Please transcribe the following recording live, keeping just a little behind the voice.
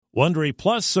Wondery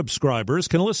Plus subscribers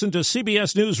can listen to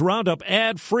CBS News Roundup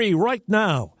ad-free right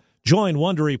now. Join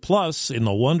Wondery Plus in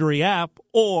the Wondery app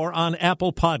or on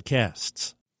Apple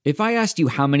Podcasts. If I asked you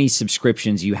how many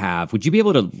subscriptions you have, would you be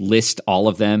able to list all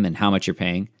of them and how much you're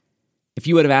paying? If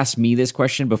you would have asked me this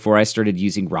question before I started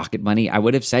using Rocket Money, I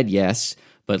would have said yes.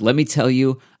 But let me tell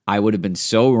you, I would have been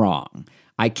so wrong.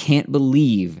 I can't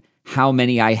believe how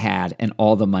many I had and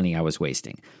all the money I was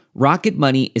wasting. Rocket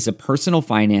Money is a personal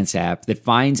finance app that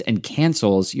finds and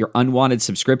cancels your unwanted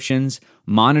subscriptions,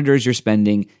 monitors your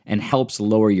spending, and helps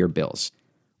lower your bills.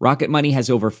 Rocket Money has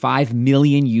over 5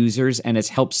 million users and has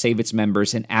helped save its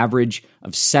members an average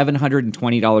of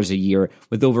 $720 a year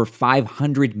with over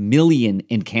 500 million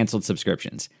in canceled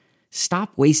subscriptions.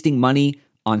 Stop wasting money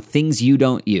on things you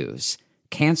don't use.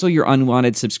 Cancel your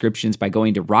unwanted subscriptions by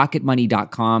going to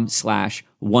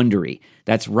rocketmoney.com/Wondery.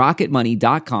 That's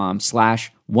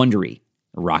rocketmoney.com/Wondery.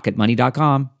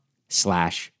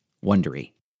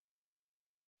 rocketmoney.com/Wondery.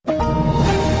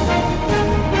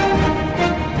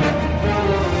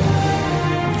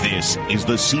 This is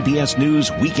the CBS News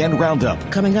Weekend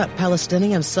Roundup. Coming up,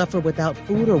 Palestinians suffer without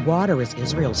food or water as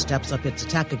Israel steps up its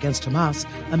attack against Hamas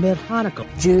amid Hanukkah.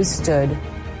 Jews stood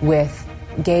with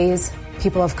gays,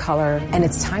 people of color, and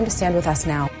it's time to stand with us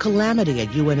now. Calamity at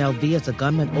UNLV as a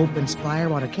gunman opens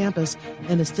fire on a campus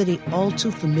in a city all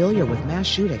too familiar with mass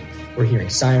shootings. We're hearing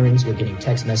sirens. We're getting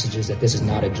text messages that this is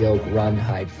not a joke. Run,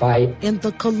 hide, fight. In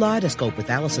the Kaleidoscope with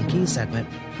Allison Keyes segment,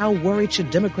 how worried should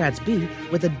Democrats be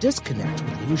with a disconnect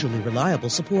with usually reliable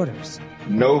supporters?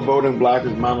 No voting bloc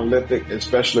is monolithic,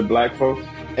 especially black folks,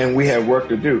 and we have work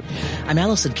to do. I'm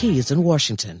Allison Keyes in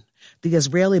Washington. The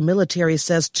Israeli military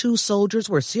says 2 soldiers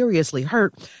were seriously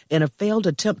hurt in a failed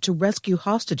attempt to rescue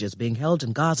hostages being held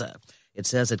in Gaza. It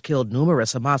says it killed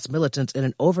numerous Hamas militants in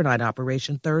an overnight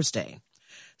operation Thursday.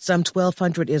 Some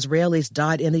 1,200 Israelis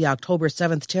died in the October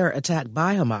 7th terror attack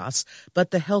by Hamas,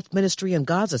 but the health ministry in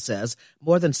Gaza says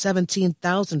more than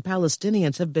 17,000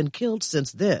 Palestinians have been killed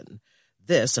since then.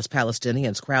 This as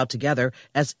Palestinians crowd together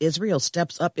as Israel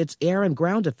steps up its air and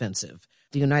ground offensive.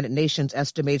 The United Nations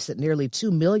estimates that nearly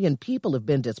 2 million people have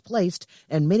been displaced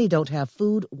and many don't have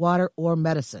food, water, or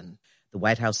medicine. The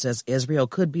White House says Israel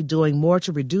could be doing more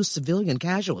to reduce civilian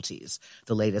casualties.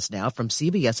 The latest now from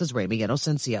CBS's Ramy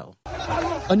Inocencio.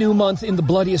 A new month in the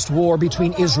bloodiest war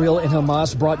between Israel and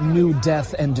Hamas brought new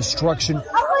death and destruction.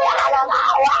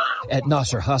 At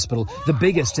Nasser Hospital, the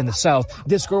biggest in the south,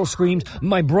 this girl screamed,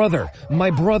 my brother,"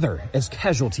 as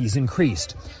casualties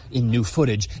increased. In new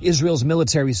footage, Israel's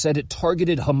military said it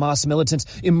targeted Hamas militants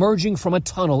emerging from a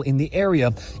tunnel in the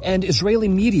area, and Israeli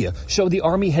media showed the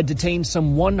army had detained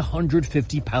some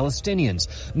 150 Palestinians,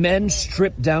 men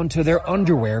stripped down to their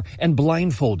underwear and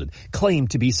blindfolded, claimed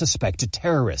to be suspected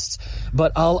terrorists.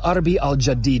 But Al Arabi Al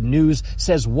Jadid News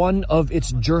says one of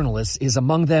its journalists is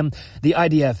among them. The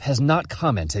IDF has not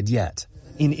commented yet.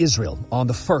 In Israel, on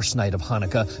the first night of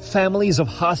Hanukkah, families of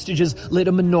hostages lit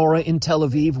a menorah in Tel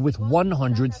Aviv with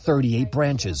 138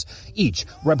 branches, each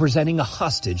representing a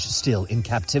hostage still in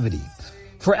captivity.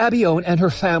 For Abion and her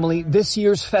family, this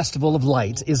year's Festival of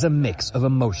Light is a mix of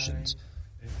emotions.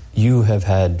 You have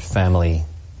had family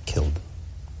killed.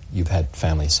 You've had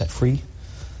family set free.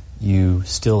 You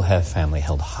still have family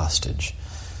held hostage.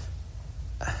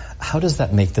 How does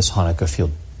that make this Hanukkah feel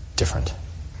different?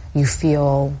 You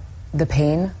feel the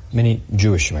pain. Many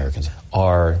Jewish Americans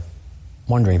are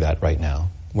wondering that right now,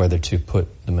 whether to put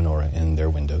the menorah in their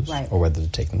windows or whether to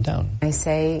take them down. I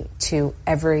say to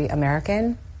every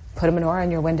American, put a menorah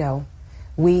in your window.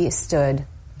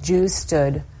 Jews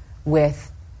stood with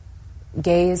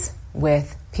gays,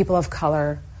 with people of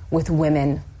color, with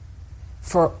women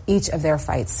for each of their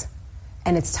fights.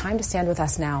 And it's time to stand with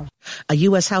us now. A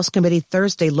U.S. House committee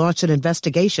Thursday launched an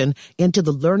investigation into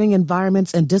the learning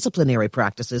environments and disciplinary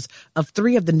practices of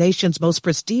 3 of the nation's most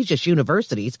prestigious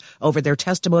universities over their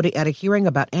testimony at a hearing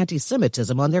about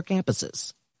anti-Semitism on their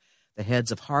campuses. The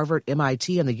heads of Harvard,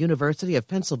 MIT, and the University of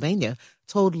Pennsylvania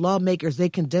told lawmakers they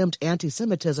condemned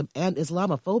anti-Semitism and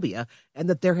Islamophobia and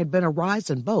that there had been a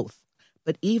rise in both.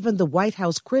 But even the White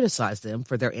House criticized them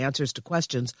for their answers to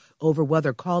questions over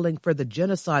whether calling for the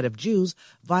genocide of Jews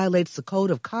violates the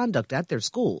code of conduct at their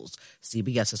schools.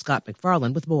 CBS's Scott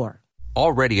McFarland with more.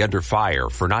 Already under fire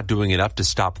for not doing enough to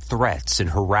stop threats and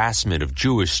harassment of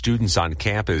Jewish students on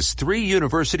campus, 3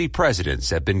 university presidents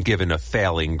have been given a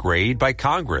failing grade by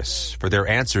Congress for their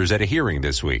answers at a hearing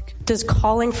this week. Does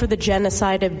calling for the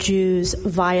genocide of Jews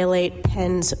violate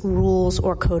Penn's rules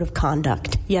or code of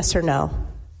conduct? Yes or no?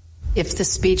 If the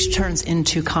speech turns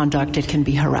into conduct, it can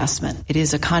be harassment. It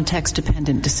is a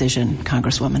context-dependent decision,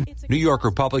 Congresswoman. New York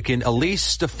Republican Elise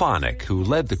Stefanik, who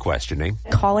led the questioning.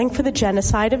 Calling for the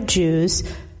genocide of Jews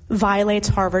violates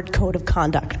Harvard Code of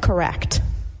Conduct, correct?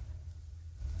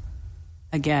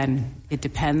 Again, it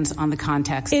depends on the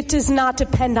context. It does not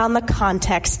depend on the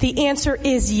context. The answer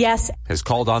is yes. Has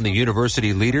called on the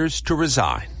university leaders to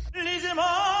resign.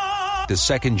 The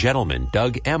second gentleman,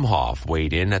 Doug Emhoff,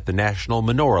 weighed in at the national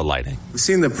menorah lighting. We've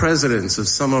seen the presidents of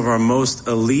some of our most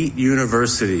elite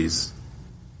universities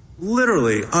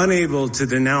literally unable to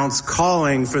denounce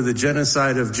calling for the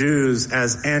genocide of Jews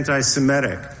as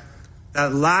anti-Semitic.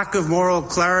 That lack of moral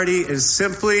clarity is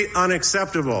simply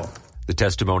unacceptable. The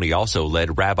testimony also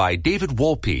led Rabbi David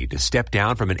Wolpe to step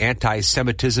down from an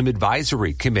anti-Semitism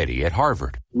advisory committee at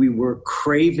Harvard. We were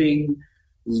craving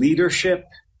leadership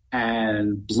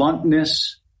and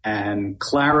bluntness and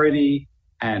clarity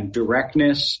and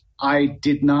directness. I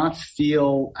did not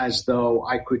feel as though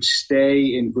I could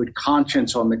stay in good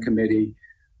conscience on the committee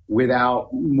without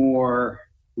more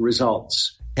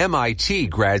results. MIT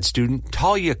grad student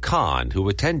Talia Khan, who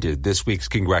attended this week's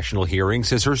congressional hearing,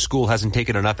 says her school hasn't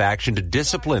taken enough action to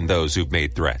discipline those who've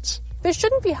made threats. This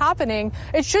shouldn't be happening.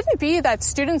 It shouldn't be that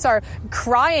students are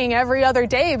crying every other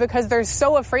day because they're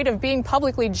so afraid of being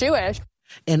publicly Jewish.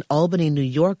 In Albany, New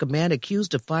York, a man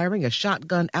accused of firing a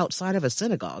shotgun outside of a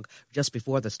synagogue just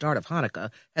before the start of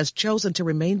Hanukkah has chosen to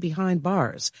remain behind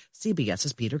bars.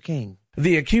 CBS's Peter King.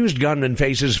 The accused gunman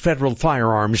faces federal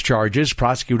firearms charges.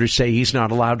 Prosecutors say he's not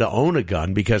allowed to own a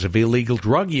gun because of illegal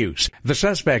drug use. The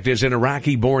suspect is an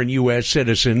Iraqi-born U.S.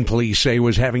 citizen police say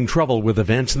was having trouble with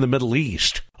events in the Middle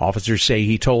East. Officers say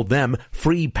he told them,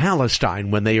 "Free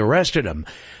Palestine," when they arrested him.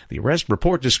 The arrest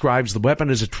report describes the weapon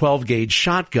as a 12-gauge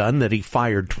shotgun that he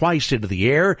fired twice into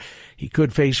the air. He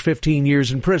could face 15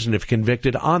 years in prison if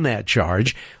convicted on that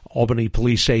charge. Albany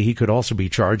police say he could also be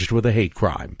charged with a hate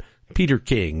crime. Peter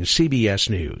King, CBS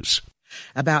News.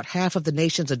 About half of the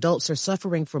nation's adults are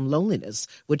suffering from loneliness,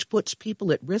 which puts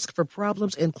people at risk for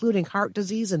problems including heart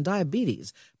disease and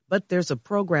diabetes. But there's a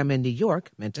program in New York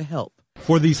meant to help.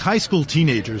 For these high school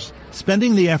teenagers,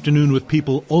 spending the afternoon with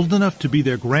people old enough to be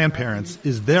their grandparents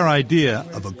is their idea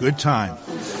of a good time.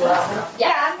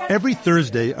 Every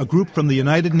Thursday, a group from the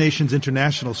United Nations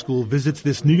International School visits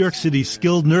this New York City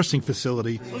skilled nursing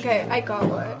facility. Okay, I got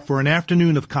one. For an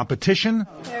afternoon of competition.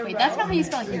 Wait, that's not how you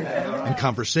spell your name. And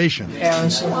conversation.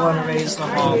 Parents who want to raise the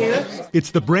home.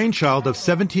 It's the brainchild of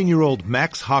 17-year-old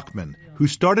Max Hochman, who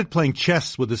started playing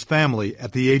chess with his family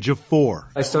at the age of 4.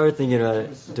 I started thinking about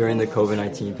it during the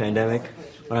COVID-19 pandemic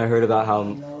when I heard about how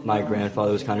my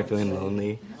grandfather was kind of feeling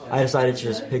lonely. I decided to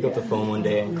just pick up the phone one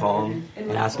day and call him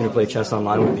and ask him to play chess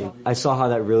online with me. I saw how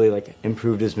that really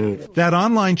improved his mood. That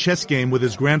online chess game with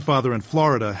his grandfather in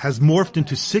Florida has morphed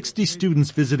into 60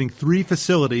 students visiting 3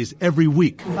 facilities every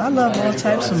week. I love all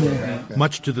types of music.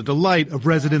 Much to the delight of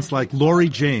residents like Lori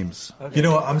James. You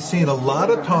know, I'm seeing a lot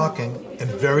of talking and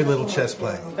very little chess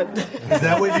playing. Is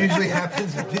that what usually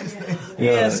happens with these things?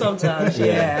 Yeah, sometimes.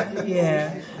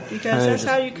 Yeah. Because that's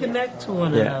how you connect to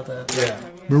one another. Yeah.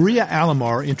 Maria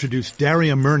Alomar introduced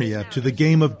Daria Murnia to the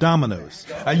game of dominoes.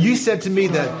 You said to me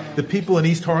that the people in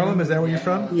East Harlem, is that where you're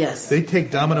from? Yes. They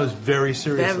take dominoes very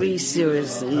seriously. Very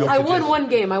seriously. I won one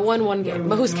game,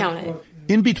 but who's counting?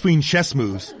 In between chess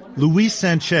moves, Luis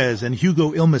Sanchez and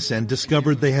Hugo Ilmesen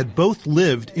discovered they had both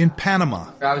lived in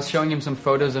Panama. I was showing him some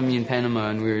photos of me in Panama,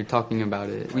 and we were talking about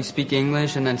it. We speak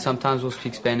English, and then sometimes we'll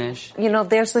speak Spanish. You know,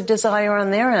 there's a desire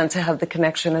on their end to have the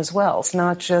connection as well. It's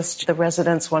not just the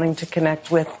residents wanting to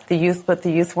connect with the youth, but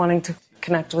the youth wanting to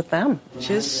connect with them.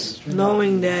 Just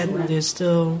knowing that there's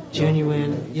still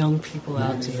genuine young people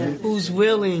out there who's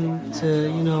willing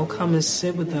to, come and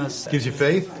sit with us. Gives you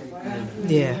faith?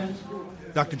 Yeah.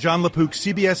 Dr. John LaPook,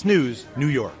 CBS News, New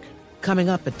York. Coming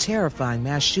up, a terrifying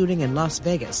mass shooting in Las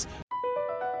Vegas.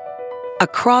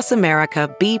 Across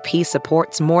America, BP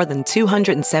supports more than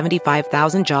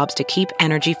 275,000 jobs to keep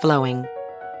energy flowing.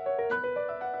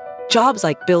 Jobs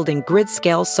like building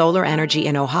grid-scale solar energy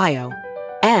in Ohio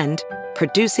and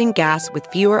producing gas with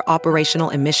fewer operational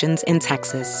emissions in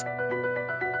Texas.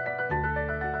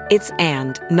 It's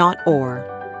and, not or.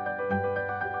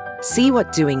 See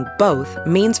what doing both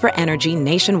means for energy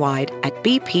nationwide at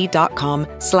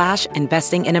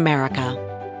bp.com/investing in America.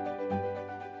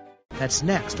 That's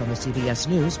next on the CBS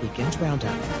News Weekend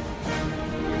Roundup.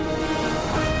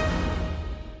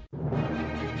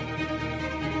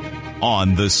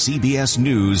 on the CBS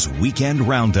News Weekend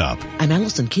Roundup. I'm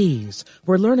Allison Keyes.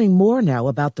 We're learning more now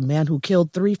about the man who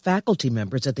killed 3 faculty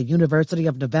members at the University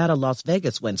of Nevada, Las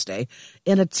Vegas Wednesday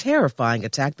in a terrifying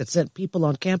attack that sent people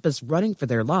on campus running for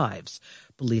their lives.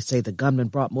 Police say the gunman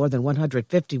brought more than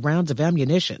 150 rounds of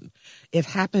ammunition. It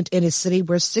happened in a city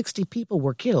where 60 people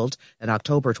were killed in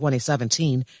October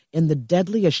 2017 in the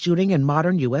deadliest shooting in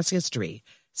modern U.S. history.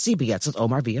 CBS's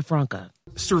Omar Villafranca.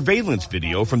 Surveillance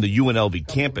video from the UNLV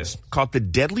campus caught the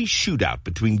deadly shootout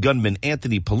between gunman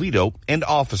Anthony Polito and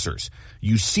officers.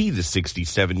 You see the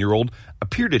 67-year-old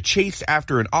appear to chase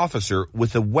after an officer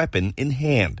with a weapon in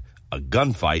hand. A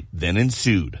gunfight then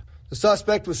ensued. The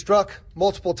suspect was struck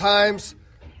multiple times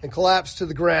and collapsed to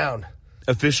the ground.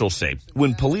 Officials say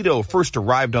when Polito first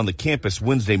arrived on the campus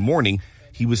Wednesday morning,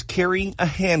 he was carrying a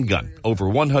handgun, over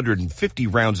 150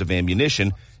 rounds of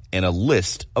ammunition, and a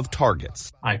list of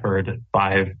targets. I heard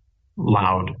 5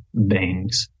 loud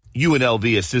bangs.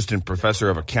 UNLV Assistant Professor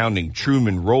of Accounting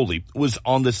Truman Rowley was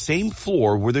on the same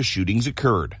floor where the shootings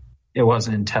occurred. It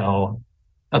wasn't until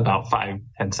about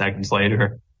 5-10 seconds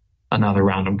later, another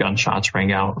round of gunshots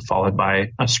rang out, followed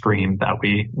by a scream that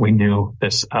we knew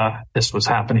this was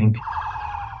happening.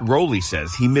 Rowley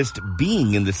says he missed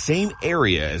being in the same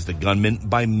area as the gunman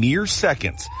by mere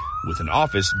seconds, with an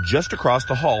office just across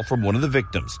the hall from one of the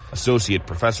victims, Associate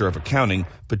Professor of Accounting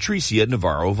Patricia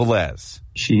Navarro-Velez.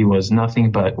 She was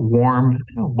nothing but warm,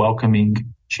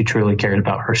 welcoming. She truly cared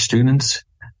about her students,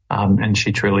 and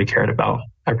she truly cared about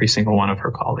every single one of her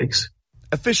colleagues.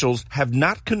 Officials have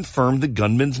not confirmed the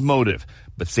gunman's motive,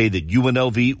 but say that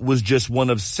UNLV was just one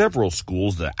of several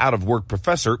schools the out-of-work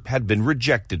professor had been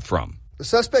rejected from. The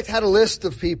suspect had a list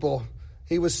of people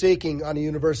he was seeking on a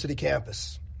university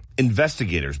campus.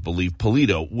 Investigators believe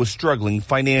Polito was struggling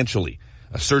financially.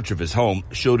 A search of his home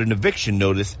showed an eviction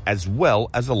notice as well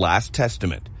as a last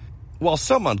testament. While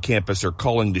some on campus are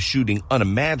calling the shooting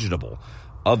unimaginable,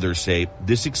 others say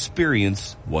this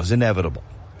experience was inevitable.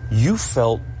 You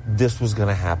felt this was going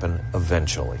to happen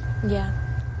eventually. Yeah,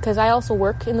 because I also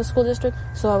work in the school district,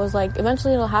 so I was like,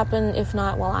 eventually it'll happen, if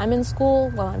not while I'm in school,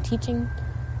 while I'm teaching.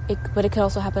 But it could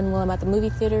also happen while I'm at the movie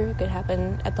theater. It could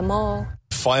happen at the mall.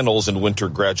 Finals and winter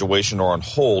graduation are on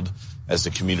hold as the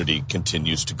community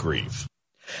continues to grieve.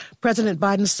 President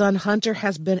Biden's son Hunter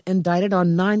has been indicted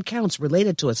on 9 counts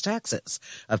related to his taxes.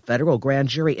 A federal grand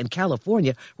jury in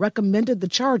California recommended the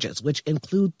charges, which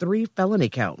include 3 felony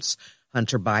counts.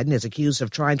 Hunter Biden is accused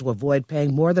of trying to avoid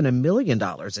paying more than $1 million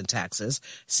in taxes.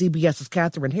 CBS's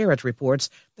Catherine Harris reports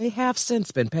they have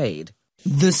since been paid.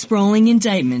 The sprawling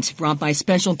indictment brought by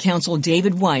special counsel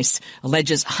David Weiss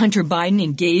alleges Hunter Biden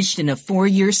engaged in a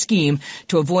 4-year scheme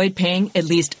to avoid paying at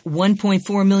least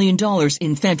 $1.4 million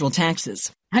in federal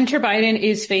taxes. Hunter Biden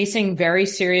is facing very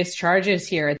serious charges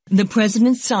here. The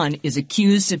president's son is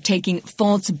accused of taking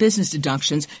false business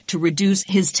deductions to reduce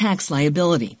his tax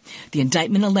liability. The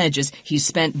indictment alleges he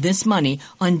spent this money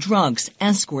on drugs,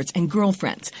 escorts, and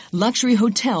girlfriends, luxury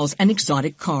hotels, and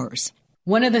exotic cars.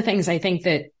 One of the things I think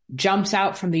that jumps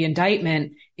out from the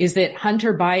indictment is that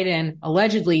Hunter Biden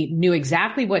allegedly knew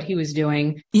exactly what he was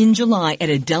doing. In July, at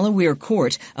a Delaware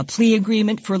court, a plea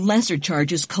agreement for lesser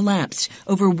charges collapsed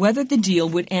over whether the deal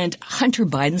would end Hunter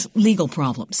Biden's legal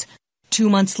problems. 2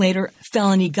 months later,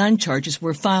 felony gun charges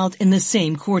were filed in the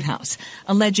same courthouse,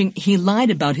 alleging he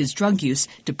lied about his drug use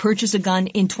to purchase a gun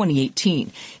in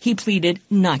 2018. He pleaded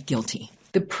not guilty.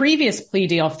 The previous plea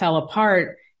deal fell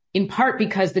apart in part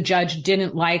because the judge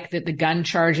didn't like that the gun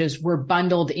charges were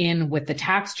bundled in with the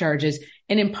tax charges,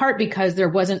 and in part because there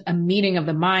wasn't a meeting of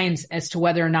the minds as to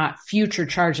whether or not future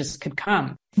charges could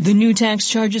come. The new tax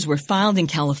charges were filed in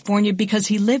California because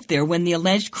he lived there when the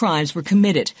alleged crimes were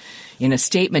committed. In a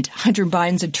statement, Hunter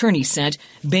Biden's attorney said,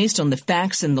 based on the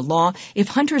facts and the law, if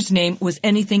Hunter's name was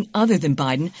anything other than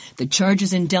Biden, the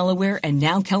charges in Delaware and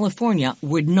now California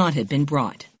would not have been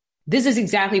brought. This is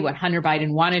exactly what Hunter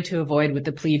Biden wanted to avoid with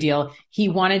the plea deal. He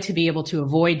wanted to be able to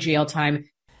avoid jail time.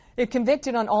 If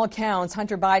convicted on all counts,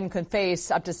 Hunter Biden could face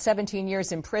up to 17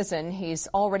 years in prison. He's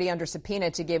already under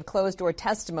subpoena to give closed-door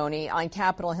testimony on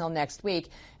Capitol Hill next week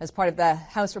as part of the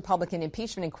House Republican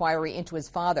impeachment inquiry into his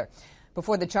father.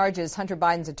 Before the charges, Hunter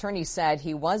Biden's attorney said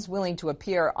he was willing to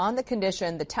appear on the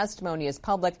condition the testimony is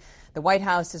public. The White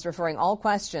House is referring all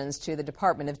questions to the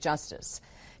Department of Justice.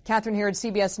 Catherine Heard,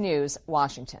 CBS News,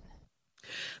 Washington.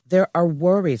 There are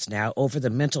worries now over the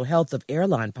mental health of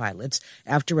airline pilots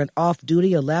after an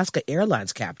off-duty Alaska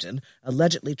Airlines captain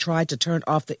allegedly tried to turn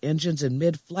off the engines in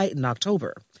mid-flight in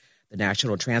October. The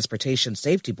National Transportation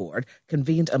Safety Board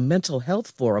convened a mental health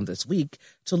forum this week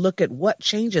to look at what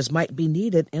changes might be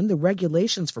needed in the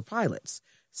regulations for pilots.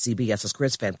 CBS's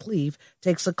Chris Van Cleve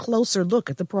takes a closer look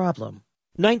at the problem.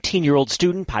 19-year-old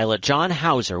student pilot John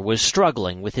Hauser was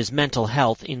struggling with his mental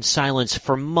health in silence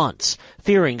for months,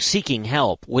 fearing seeking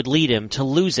help would lead him to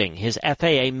losing his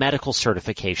FAA medical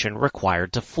certification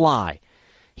required to fly.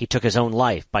 He took his own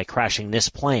life by crashing this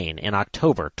plane in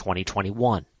October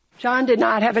 2021. John did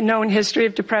not have a known history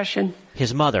of depression.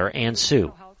 His mother, Ann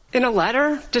Sue. In a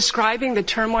letter describing the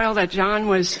turmoil that John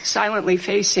was silently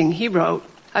facing, he wrote,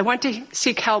 "I want to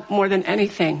seek help more than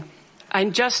anything. I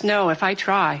just know if I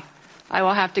try, I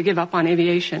will have to give up on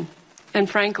aviation. And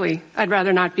frankly, I'd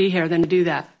rather not be here than to do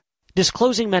that."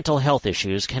 Disclosing mental health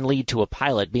issues can lead to a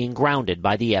pilot being grounded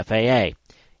by the FAA.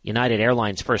 United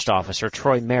Airlines First Officer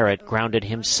Troy Merritt grounded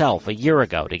himself a year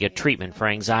ago to get treatment for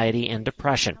anxiety and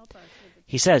depression.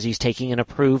 He says he's taking an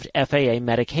approved FAA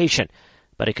medication,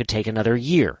 but it could take another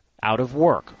year out of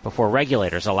work before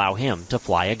regulators allow him to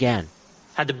fly again.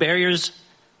 Had the barriers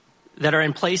that are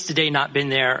in place today not been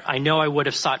there, I know I would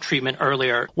have sought treatment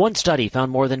earlier. One study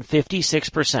found more than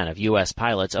 56% of U.S.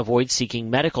 pilots avoid seeking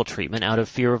medical treatment out of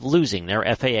fear of losing their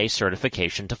FAA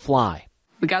certification to fly.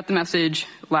 We got the message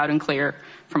loud and clear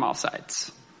from all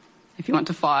sides. If you want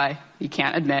to fly, you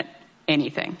can't admit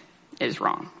anything is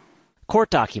wrong. Court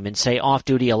documents say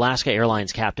off-duty Alaska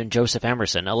Airlines captain Joseph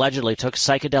Emerson allegedly took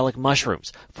psychedelic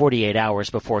mushrooms 48 hours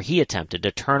before he attempted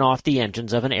to turn off the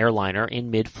engines of an airliner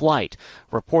in mid-flight,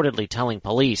 reportedly telling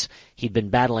police he'd been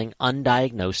battling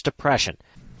undiagnosed depression.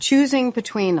 Choosing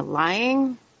between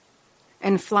lying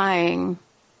and flying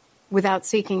without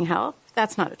seeking help,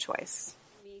 that's not a choice.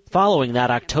 Following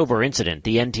that October incident,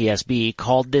 the NTSB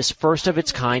called this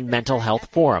first-of-its-kind mental health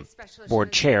forum.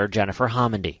 Board Chair Jennifer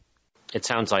Homendy. It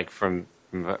sounds like from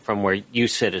where you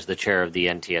sit as the chair of the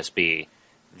NTSB,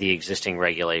 the existing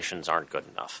regulations aren't good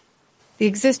enough. The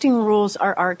existing rules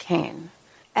are arcane.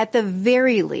 At the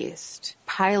very least,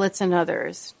 pilots and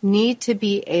others need to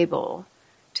be able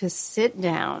to sit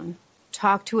down,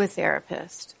 talk to a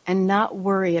therapist, and not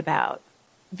worry about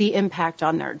the impact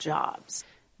on their jobs.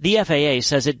 The FAA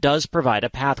says it does provide a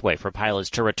pathway for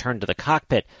pilots to return to the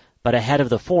cockpit, but ahead of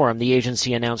the forum, the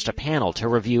agency announced a panel to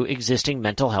review existing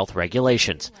mental health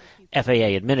regulations.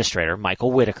 FAA Administrator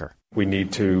Michael Whitaker. We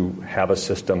need to have a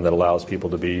system that allows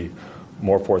people to be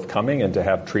more forthcoming and to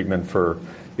have treatment for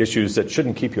issues that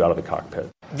shouldn't keep you out of the cockpit.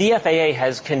 The FAA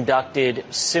has conducted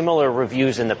similar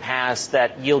reviews in the past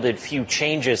that yielded few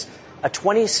changes. A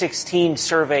 2016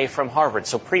 survey from Harvard,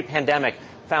 so pre-pandemic,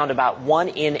 found about 1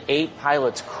 in 8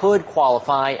 pilots could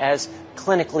qualify as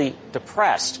clinically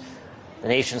depressed. The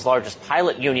nation's largest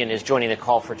pilot union is joining the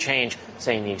call for change,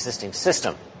 saying the existing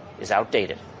system is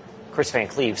outdated. Chris Van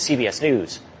Cleve, CBS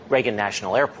News, Reagan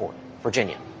National Airport,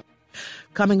 Virginia.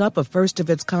 Coming up, a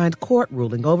first-of-its-kind court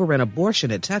ruling over an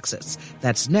abortion in Texas.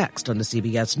 That's next on the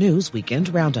CBS News Weekend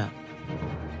Roundup.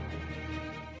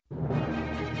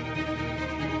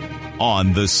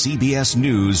 On the CBS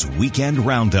News Weekend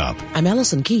Roundup. I'm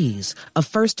Ellison Keys. A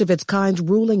first-of-its-kind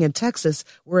ruling in Texas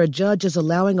where a judge is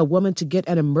allowing a woman to get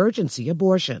an emergency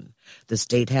abortion. The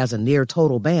state has a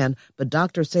near-total ban, but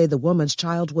doctors say the woman's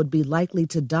child would be likely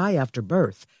to die after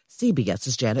birth.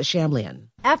 CBS's Janet Shamlian.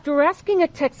 After asking a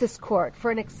Texas court for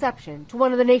an exception to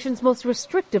one of the nation's most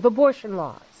restrictive abortion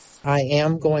laws, I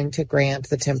am going to grant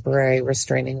the temporary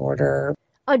restraining order.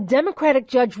 A Democratic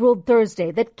judge ruled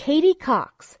Thursday that Katie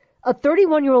Cox, a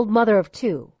 31-year-old mother of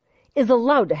 2, is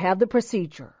allowed to have the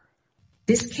procedure.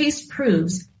 This case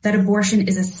proves that abortion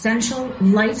is essential,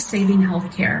 life-saving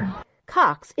health care.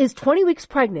 Cox is 20 weeks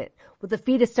pregnant with a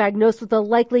fetus diagnosed with a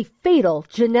likely fatal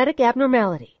genetic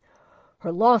abnormality.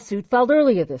 Her lawsuit, filed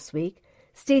earlier this week,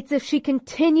 states if she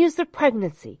continues the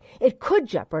pregnancy, it could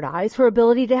jeopardize her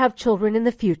ability to have children in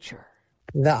the future.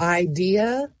 The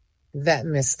idea that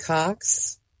Miss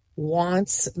Cox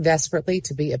wants desperately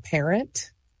to be a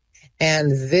parent,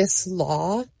 and this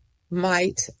law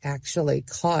might actually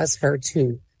cause her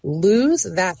to lose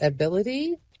that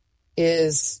ability,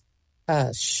 is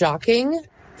shocking.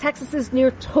 Texas's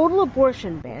near total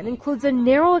abortion ban includes a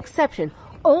narrow exception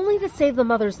only to save the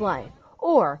mother's life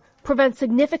or prevent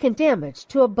significant damage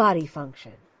to a body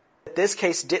function. This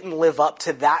case didn't live up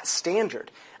to that standard.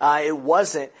 It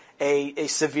wasn't a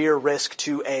severe risk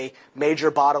to a major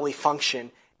bodily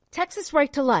function. Texas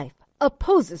Right to Life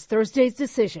opposes Thursday's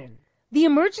decision. The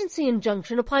emergency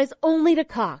injunction applies only to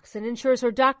Cox and ensures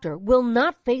her doctor will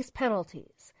not face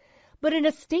penalties. But in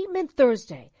a statement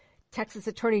Thursday, Texas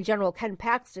Attorney General Ken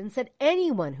Paxton said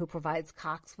anyone who provides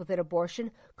Cox with an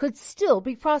abortion could still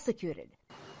be prosecuted.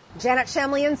 Janet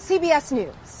Shamlian, CBS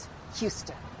News,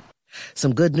 Houston.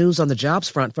 Some good news on the jobs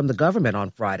front from the government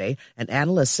on Friday, and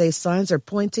analysts say signs are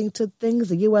pointing to things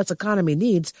the U.S. economy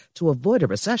needs to avoid a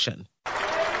recession.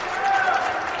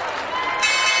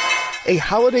 A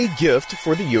holiday gift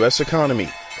for the U.S. economy.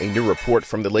 A new report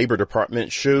from the Labor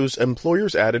Department shows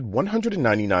employers added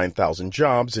 199,000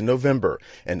 jobs in November,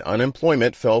 and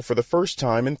unemployment fell for the first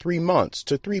time in 3 months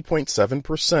to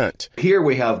 3.7%. Here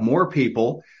we have more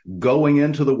people going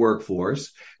into the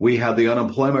workforce. We have the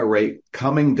unemployment rate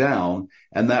coming down,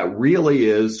 and that really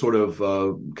is sort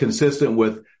of consistent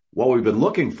with what we've been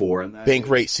looking for.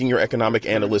 Bankrate senior economic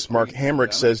analyst Mark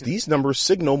Hamrick says these numbers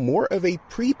signal more of a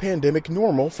pre-pandemic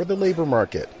normal for the labor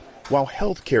market. While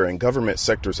healthcare and government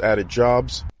sectors added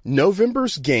jobs,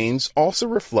 November's gains also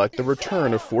reflect the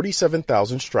return of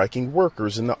 47,000 striking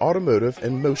workers in the automotive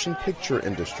and motion picture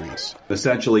industries.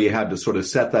 Essentially, you had to sort of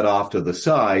set that off to the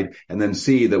side and then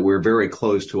see that we're very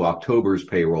close to October's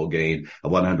payroll gain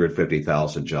of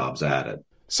 150,000 jobs added.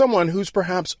 Someone who's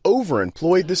perhaps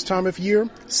overemployed this time of year,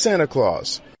 Santa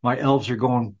Claus. My elves are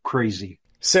going crazy.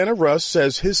 Santa Russ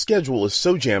says his schedule is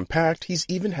so jam-packed he's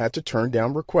even had to turn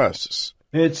down requests.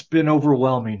 It's been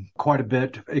overwhelming quite a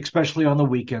bit, especially on the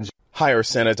weekends.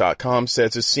 HireSanta.com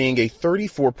says it's seeing a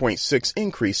 34.6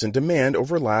 increase in demand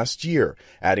over last year,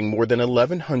 adding more than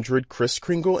 1,100 Kris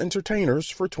Kringle entertainers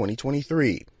for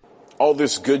 2023. All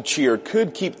this good cheer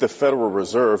could keep the Federal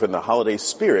Reserve in the holiday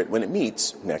spirit when it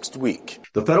meets next week.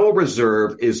 The Federal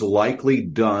Reserve is likely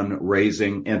done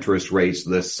raising interest rates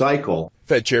this cycle.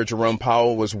 Fed Chair Jerome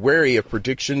Powell was wary of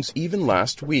predictions even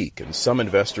last week, and some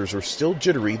investors are still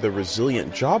jittery the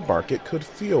resilient job market could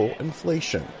fuel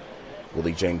inflation.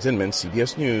 Willie James Inman,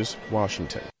 CBS News,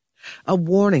 Washington. A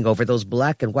warning over those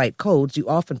black and white codes you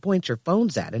often point your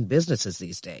phones at in businesses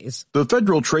these days. The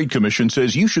Federal Trade Commission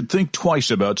says you should think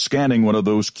twice about scanning one of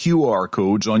those QR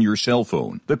codes on your cell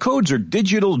phone. The codes are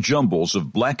digital jumbles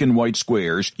of black and white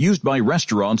squares used by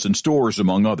restaurants and stores,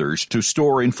 among others, to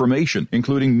store information,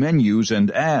 including menus and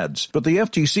ads. But the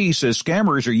FTC says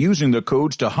scammers are using the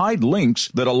codes to hide links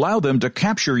that allow them to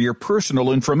capture your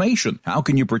personal information. How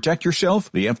can you protect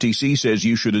yourself? The FTC says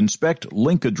you should inspect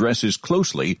link addresses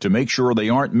closely to make sure they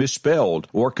aren't misspelled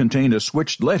or contain a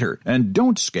switched letter, and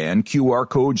don't scan QR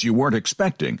codes you weren't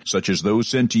expecting, such as those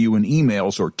sent to you in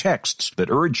emails or texts that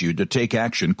urge you to take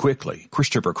action quickly.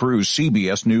 Christopher Cruz,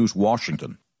 CBS News,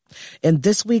 Washington. In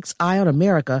this week's Eye on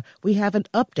America, we have an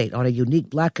update on a unique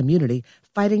black community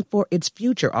fighting for its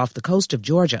future off the coast of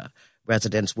Georgia.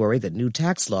 Residents worry that new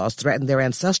tax laws threaten their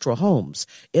ancestral homes.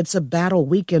 It's a battle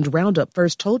Weekend Roundup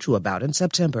first told you about in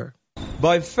September.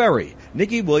 By ferry,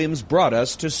 Nikki Williams brought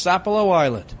us to Sapelo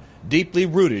Island, deeply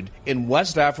rooted in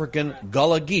West African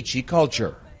Gullah Geechee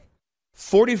culture.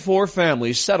 44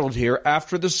 families settled here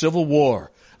after the Civil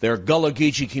War. Their Gullah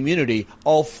Geechee community,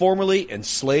 all formerly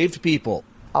enslaved people.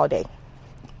 All day,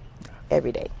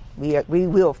 every day. We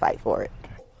will fight for it.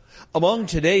 Among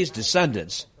today's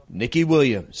descendants, Nikki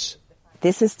Williams.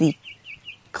 This is the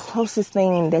closest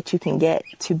thing that you can get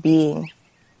to being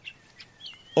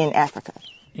in Africa.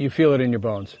 You feel it in your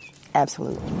bones.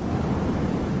 Absolutely.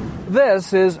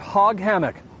 This is Hog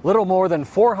Hammock. Little more than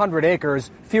 400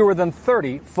 acres, fewer than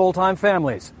 30 full-time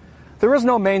families. There is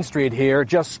no main street here,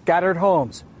 just scattered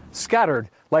homes. Scattered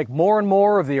like more and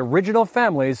more of the original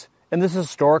families in this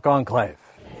historic enclave.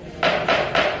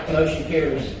 Motion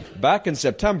carries. Back in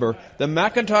September, the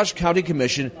McIntosh County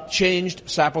Commission changed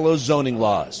Sapelo's zoning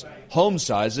laws. Home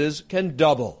sizes can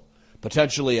double.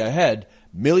 Potentially ahead,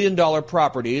 million-dollar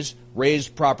properties,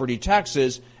 raised property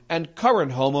taxes, and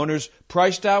current homeowners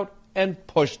priced out and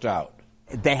pushed out.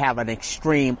 They have an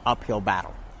extreme uphill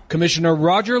battle. Commissioner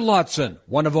Roger Lotson,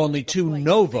 one of only 2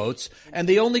 no votes, and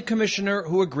the only commissioner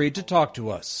who agreed to talk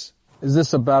to us. Is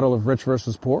this a battle of rich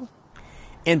versus poor?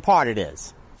 In part it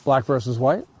is. Black versus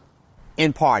white?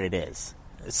 In part it is.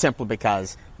 Simply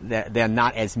because there are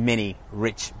not as many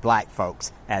rich black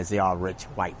folks as there are rich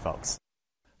white folks.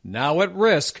 Now at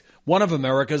risk, one of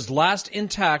America's last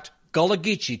intact Gullah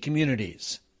Geechee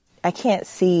communities. I can't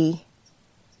see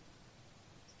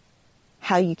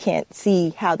how you can't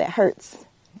see how that hurts.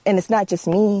 And it's not just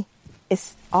me,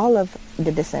 it's all of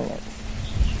the descendants.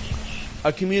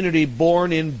 A community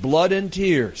born in blood and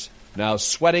tears, now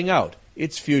sweating out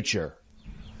its future.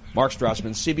 Mark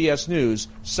Strassman, CBS News,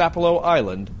 Sapelo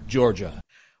Island, Georgia.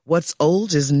 What's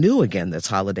old is new again this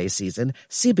holiday season.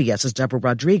 CBS's Deborah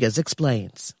Rodriguez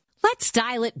explains. Let's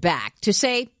dial it back to,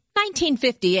 say,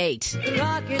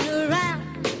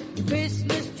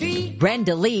 1958.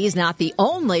 Brenda Lee's not the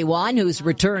only one who's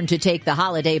returned to take the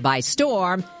holiday by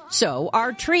storm. So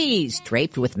are trees,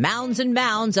 draped with mounds and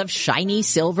mounds of shiny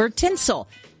silver tinsel.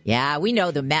 Yeah, we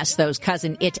know the mess those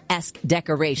Cousin It-esque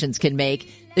decorations can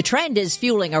make. The trend is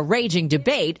fueling a raging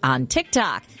debate on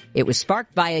TikTok. It was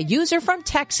sparked by a user from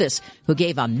Texas who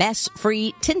gave a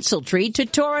mess-free tinsel tree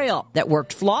tutorial that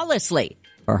worked flawlessly.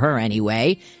 For her,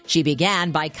 anyway. She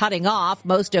began by cutting off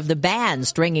most of the band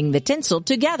stringing the tinsel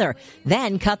together,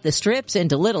 then cut the strips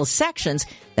into little sections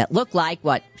that looked like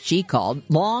what she called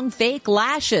long fake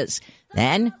lashes.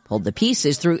 Then pulled the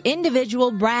pieces through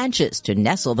individual branches to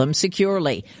nestle them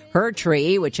securely. Her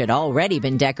tree, which had already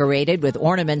been decorated with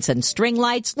ornaments and string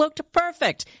lights, looked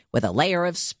perfect, with a layer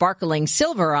of sparkling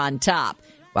silver on top.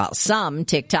 While some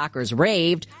TikTokers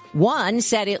raved, one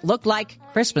said it looked like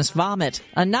Christmas vomit,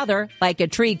 another like a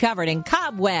tree covered in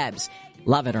cobwebs.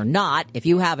 Love it or not, if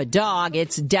you have a dog,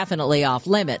 it's definitely off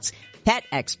limits. Pet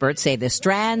experts say the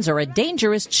strands are a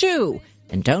dangerous chew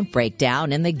and don't break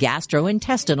down in the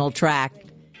gastrointestinal tract.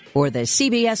 For the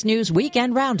CBS News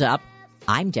Weekend Roundup,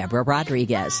 I'm Deborah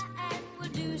Rodriguez.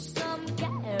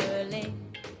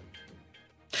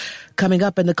 Coming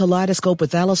up in the Kaleidoscope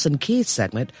with Allison Keys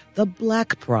segment, the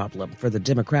black problem for the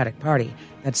Democratic Party.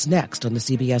 That's next on the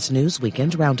CBS News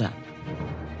Weekend Roundup.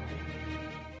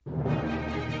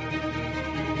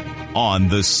 On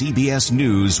the CBS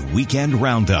News Weekend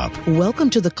Roundup. Welcome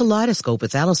to the Kaleidoscope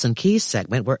with Allison Keys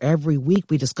segment, where every week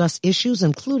we discuss issues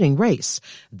including race.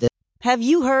 Have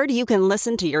you heard you can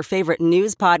listen to your favorite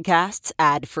news podcasts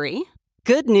ad-free?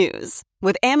 Good news.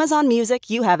 With Amazon Music,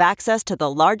 you have access to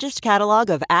the largest catalog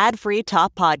of ad-free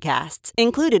top podcasts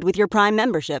included with your Prime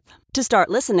membership. To start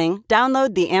listening,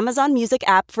 download the Amazon Music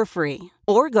app for free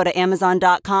or go to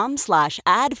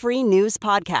amazon.com/ad-free news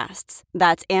podcasts.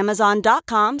 That's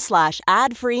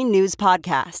amazon.com/ad-free news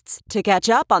podcasts to catch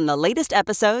up on the latest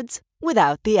episodes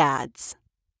without the ads.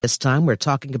 This time, we're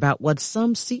talking about what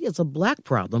some see as a black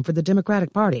problem for the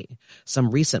Democratic Party.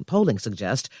 Some recent polling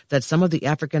suggests that some of the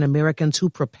African Americans who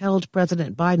propelled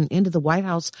President Biden into the White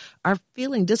House are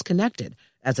feeling disconnected.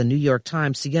 As a New York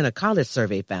Times Siena College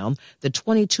survey found, that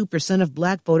 22% of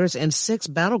black voters in 6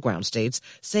 battleground states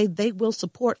say they will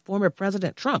support former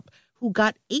President Trump, who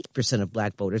got 8% of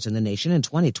black voters in the nation in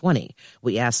 2020.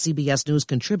 We asked CBS News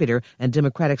contributor and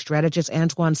Democratic strategist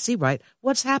Antoine Seawright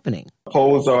what's happening.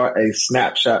 Polls are a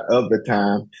snapshot of the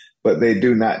time, but they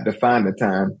do not define the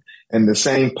time. And the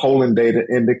same polling data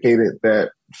indicated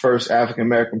that first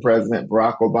African-American president,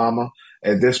 Barack Obama,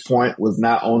 at this point was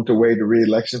not on the way to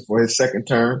re-election for his second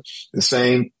term. The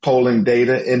same polling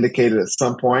data indicated at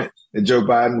some point that Joe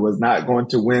Biden was not going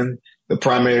to win the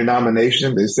primary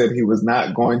nomination. They said he was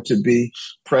not going to be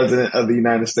president of the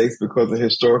United States because of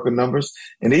historical numbers.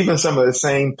 And even some of the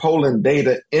same polling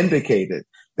data indicated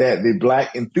that the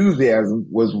black enthusiasm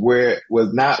was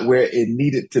not where it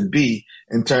needed to be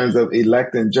in terms of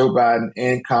electing Joe Biden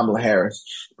and Kamala Harris.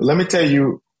 But let me tell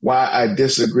you why I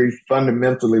disagree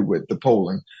fundamentally with the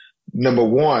polling. Number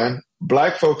one,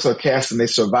 black folks are casting a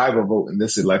survival vote in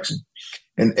this election.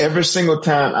 And every single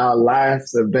time our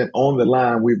lives have been on the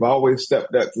line, we've always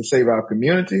stepped up to save our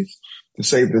communities, to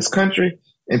save this country,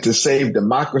 and to save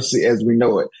democracy as we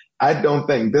know it. I don't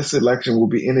think this election will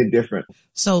be any different.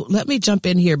 So let me jump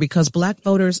in here, because black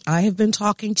voters I have been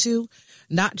talking to,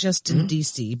 not just in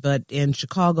D.C., but in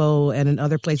Chicago and in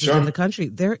other places in the country,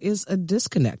 there is a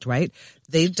disconnect, right?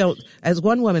 They don't, as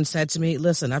one woman said to me,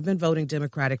 listen, I've been voting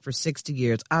Democratic for 60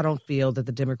 years. I don't feel that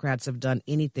the Democrats have done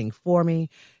anything for me.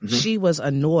 She was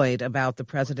annoyed about the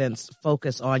president's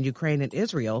focus on Ukraine and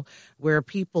Israel, where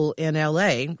people in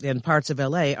L.A., in parts of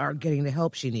L.A., aren't getting the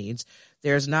help she needs.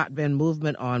 There's not been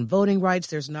movement on voting rights.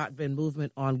 There's not been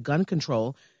movement on gun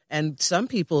control. And some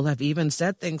people have even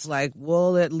said things like,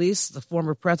 well, at least the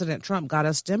former President Trump got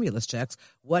us stimulus checks.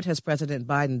 What has President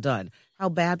Biden done? How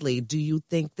badly do you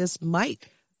think this might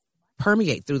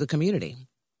permeate through the community?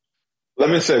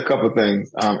 Let me say a couple of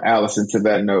things, Allison, to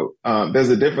that note. There's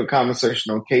a different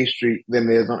conversation on K Street than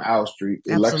there is on Owl Street.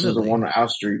 Elections are won on Owl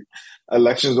Street.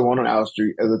 Elections are won on Owl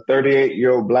Street. As a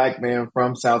 38-year-old black man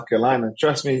from South Carolina,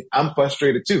 trust me, I'm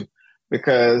frustrated too,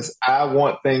 because I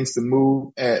want things to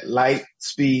move at light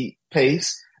speed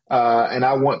pace, and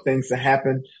I want things to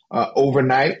happen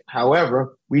overnight.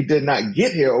 However, we did not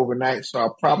get here overnight, so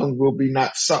our problems will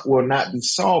not be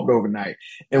solved overnight.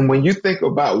 And when you think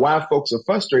about why folks are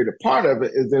frustrated, part of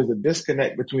it is there's a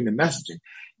disconnect between the messaging.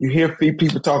 You hear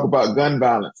people talk about gun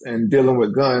violence and dealing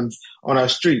with guns on our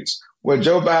streets. Well,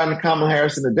 Joe Biden, Kamala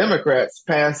Harris, and the Democrats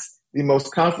passed the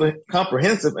most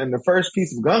comprehensive and the first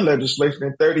piece of gun legislation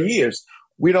in 30 years.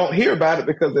 We don't hear about it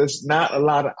because there's not a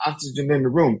lot of oxygen in the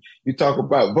room. You talk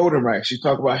about voting rights. You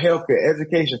talk about healthcare,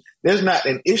 education. There's not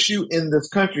an issue in this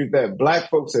country that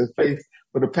black folks have faced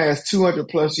for the past 200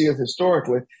 plus years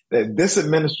historically that this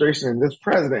administration and this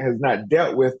president has not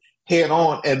dealt with head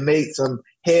on and made some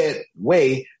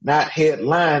headway, not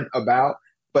headline about.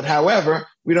 But however,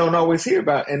 we don't always hear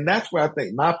about it. And that's where I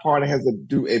think my party has to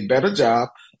do a better job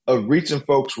of reaching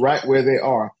folks right where they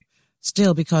are.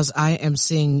 Still, because I am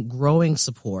seeing growing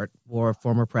support for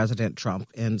former President Trump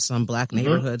in some black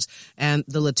neighborhoods, and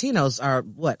the Latinos are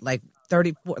like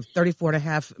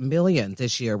 34.5 million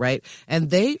this year, right? And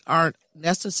they aren't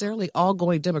necessarily all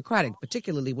going Democratic,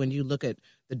 particularly when you look at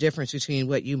the difference between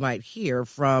what you might hear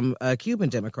from a Cuban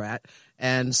Democrat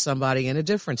and somebody in a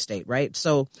different state, right?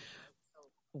 So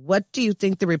what do you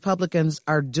think the Republicans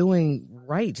are doing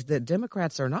right that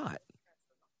Democrats are not?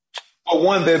 Well,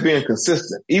 one, they're being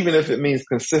consistent, even if it means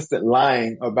consistent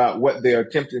lying about what they're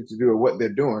attempting to do or what they're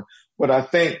doing. What I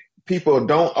think people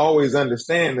don't always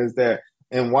understand is that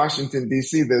in Washington,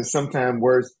 D.C., there's sometimes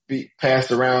words be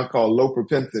passed around called low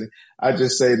propensity. I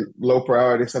just say low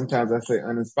priority. Sometimes I say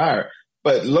uninspired.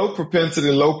 But low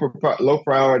propensity, low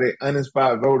priority,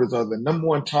 uninspired voters are the number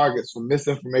one targets for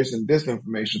misinformation and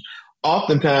disinformation.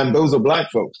 Oftentimes, those are black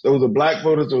folks. Those are black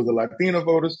voters, those are Latino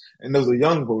voters, and those are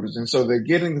young voters. And so they're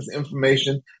getting this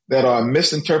information that are a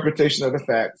misinterpretation of the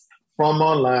facts from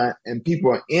online, and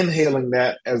people are inhaling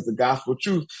that as the gospel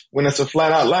truth when it's a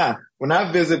flat out lie. When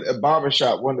I visited a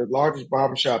barbershop, one of the largest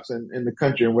barbershops in the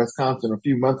country in Wisconsin a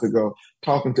few months ago,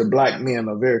 talking to black men,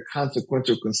 a very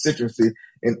consequential constituency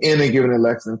in any given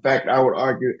election. In fact, I would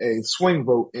argue a swing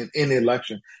vote in any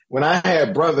election. When I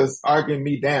had brothers arguing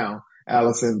me down,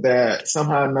 Allison, that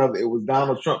somehow or another it was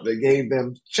Donald Trump that gave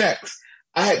them checks,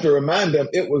 I had to remind them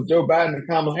it was Joe Biden and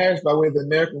Kamala Harris by way of the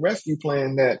American Rescue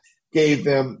Plan that gave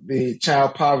them the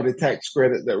child poverty tax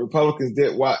credit that Republicans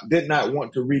did not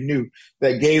want to renew,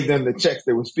 that gave them the checks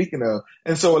they were speaking of.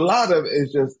 And so a lot of it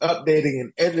is just updating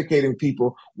and educating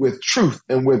people with truth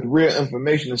and with real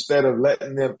information instead of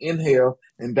letting them inhale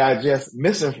and digest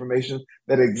misinformation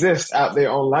that exists out there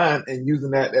online and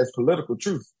using that as political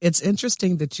truth. It's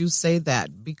interesting that you say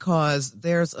that, because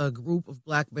there's a group of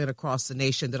black men across the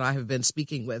nation that I have been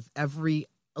speaking with every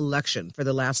election for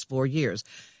the last 4 years.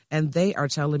 And they are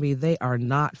telling me they are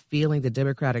not feeling the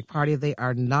Democratic Party. They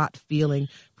are not feeling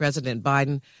President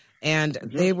Biden. And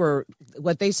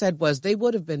what they said was they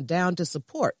would have been down to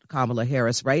support Kamala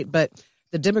Harris, right? But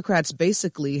the Democrats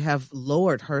basically have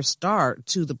lowered her star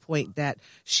to the point that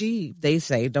they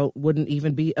say, wouldn't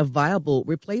even be a viable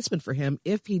replacement for him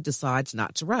if he decides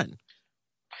not to run.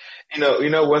 You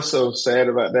know what's so sad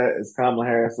about that is Kamala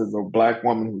Harris is a black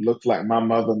woman who looks like my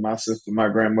mother, my sister, my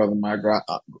grandmother,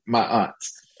 my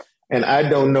aunts. And I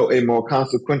don't know a more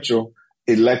consequential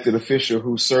elected official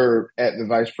who served at the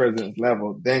vice president's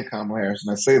level than Kamala Harris.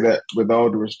 And I say that with all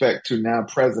due respect to now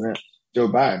President Joe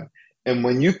Biden. And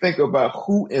when you think about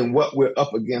who and what we're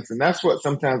up against, and that's what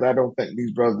sometimes I don't think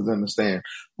these brothers understand.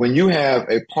 When you have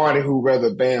a party who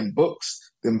rather ban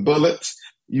books than bullets,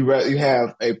 you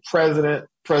have a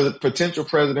potential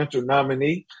presidential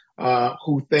nominee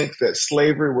who thinks that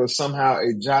slavery was somehow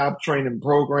a job training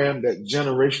program that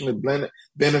generationally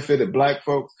benefited black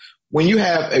folks. When you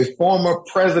have a former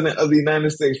president of the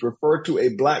United States refer to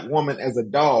a black woman as a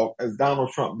dog, as Donald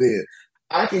Trump did,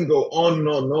 I can go on and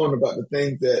on and on about the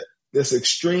things that this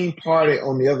extreme party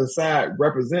on the other side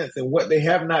represents and what they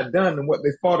have not done and what they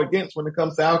fought against when it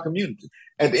comes to our community.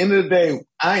 At the end of the day,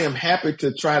 I am happy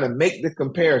to try to make the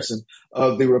comparison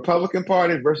of the Republican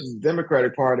Party versus the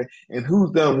Democratic Party and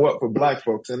who's done what for black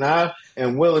folks. And I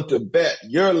am willing to bet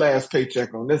your last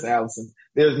paycheck on this, Allison.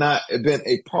 There's not been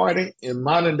a party in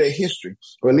modern day history,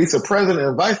 or at least a president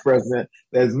and vice president,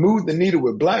 that has moved the needle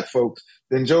with black folks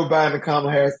than Joe Biden and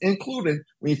Kamala Harris, including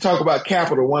when you talk about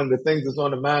capital, one of the things that's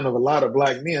on the mind of a lot of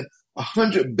black men,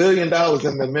 $100 billion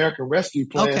in the American Rescue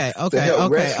Plan to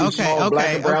help rescue small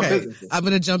black and brown businesses. I'm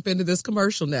going to jump into this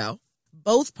commercial now.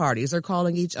 Both parties are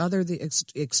calling each other the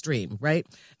extreme, right?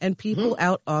 And people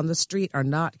out on the street are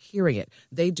not hearing it.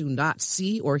 They do not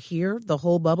see or hear the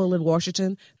whole bubble in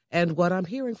Washington. And what I'm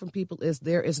hearing from people is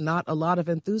there is not a lot of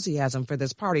enthusiasm for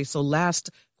this party. So last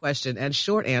question and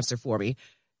short answer for me,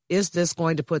 is this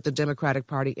going to put the Democratic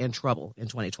Party in trouble in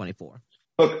 2024?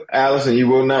 Look, Allison, you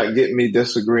will not get me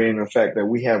disagreeing the fact that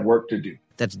we have work to do.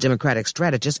 That's Democratic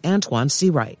strategist Antoine C.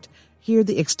 Wright. Hear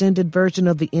the extended version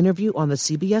of the interview on the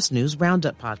CBS News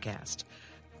Roundup podcast.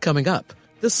 Coming up,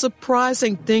 the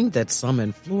surprising thing that some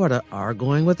in Florida are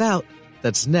going without.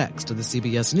 That's next to the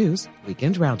CBS News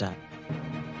Weekend Roundup.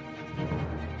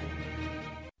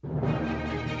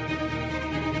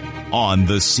 On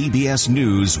the CBS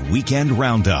News Weekend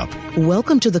Roundup.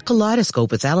 Welcome to the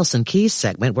Kaleidoscope with Allison Keyes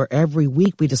segment, where every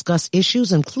week we discuss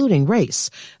issues including race.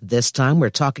 This time we're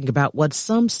talking about what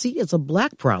some see as a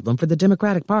black problem for the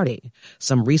Democratic Party.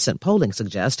 Some recent polling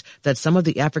suggests that some of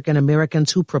the African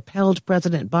Americans who propelled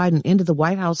President Biden into the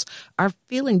White House are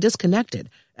feeling disconnected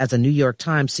As a New York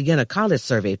Times Siena College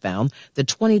survey found, that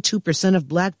 22% of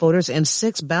black voters in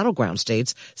 6 battleground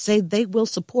states say they will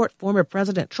support former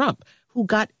President Trump, who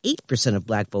got 8% of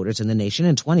black voters in the nation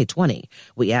in 2020.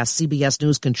 We asked CBS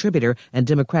News contributor and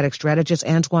Democratic strategist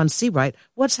Antoine Seawright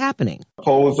what's happening.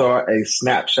 Polls are a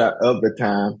snapshot of the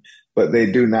time, but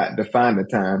they do not define the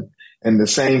time. And the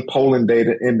same polling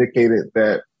data indicated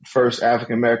that first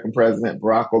African-American president,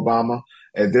 Barack Obama,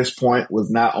 at this point was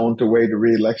not on the way to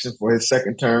re-election for his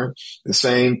second term. The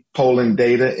same polling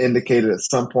data indicated at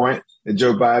some point that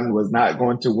Joe Biden was not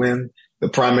going to win the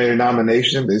primary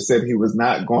nomination. They said he was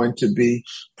not going to be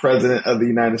president of the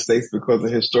United States because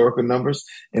of historical numbers.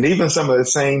 And even some of the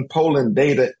same polling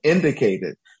data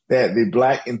indicated that the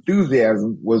black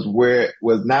enthusiasm was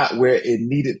not where it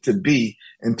needed to be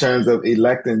in terms of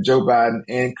electing Joe Biden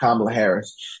and Kamala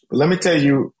Harris. But let me tell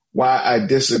you why I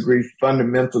disagree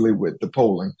fundamentally with the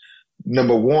polling.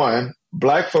 Number one,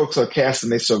 black folks are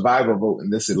casting a survival vote in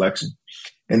this election.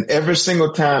 And every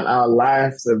single time our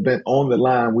lives have been on the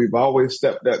line, we've always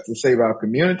stepped up to save our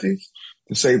communities,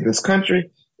 to save this country,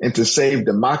 and to save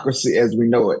democracy as we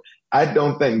know it. I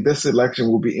don't think this election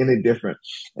will be any different.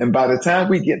 And by the time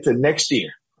we get to next year,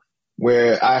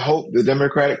 where I hope the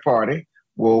Democratic Party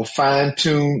will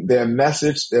fine-tune their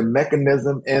message, their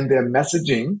mechanism, and their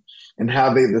messaging, and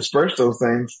how they disperse those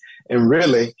things, and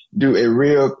really do a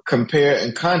real compare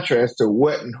and contrast to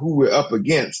what and who we're up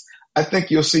against, I think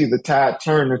you'll see the tide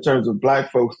turn in terms of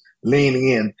black folks leaning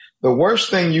in. The worst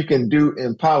thing you can do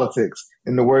in politics,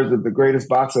 in the words of the greatest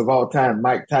boxer of all time,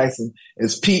 Mike Tyson,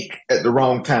 is peak at the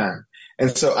wrong time.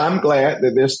 And so I'm glad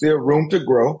that there's still room to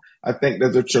grow. I think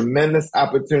there's a tremendous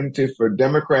opportunity for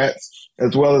Democrats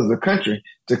as well as the country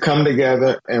to come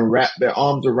together and wrap their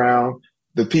arms around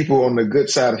the people on the good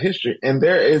side of history. And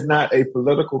there is not a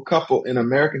political couple in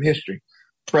American history,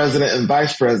 president and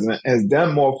vice president, has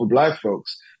done more for black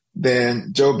folks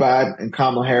than Joe Biden and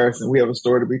Kamala Harris, and we have a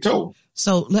story to be told.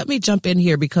 So let me jump in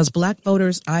here, because black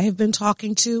voters I have been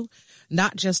talking to,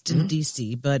 not just in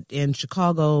D.C., but in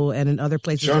Chicago and in other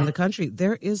places in the country,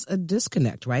 there is a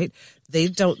disconnect, right? They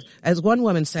don't, as one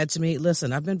woman said to me,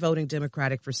 listen, I've been voting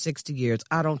Democratic for 60 years.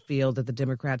 I don't feel that the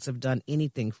Democrats have done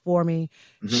anything for me.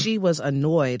 She was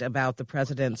annoyed about the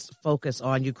president's focus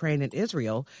on Ukraine and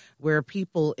Israel, where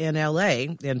people in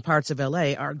L.A., in parts of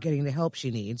L.A., aren't getting the help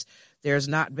she needs. There's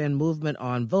not been movement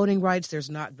on voting rights. There's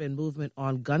not been movement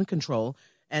on gun control.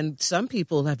 And some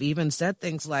people have even said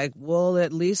things like, well,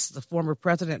 at least the former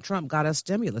President Trump got us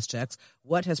stimulus checks.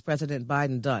 What has President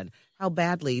Biden done? How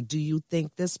badly do you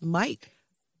think this might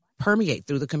permeate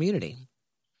through the community?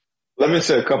 Let me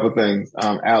say a couple of things,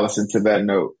 Allison, to that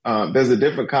note. There's a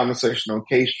different conversation on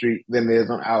K Street than there is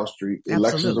on Owl Street.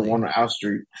 Elections are won on Owl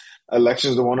Street.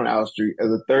 Elections are won on Owl Street. As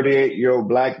a 38-year-old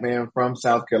black man from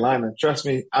South Carolina, trust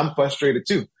me, I'm frustrated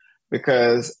too,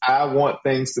 because I want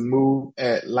things to move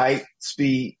at light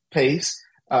speed pace,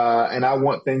 and I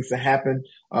want things to happen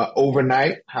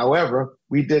overnight. However,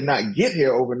 we did not get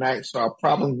here overnight, so our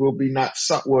problems will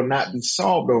not be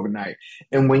solved overnight.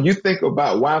 And when you think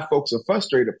about why folks are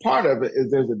frustrated, part of it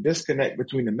is there's a disconnect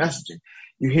between the messaging.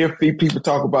 You hear people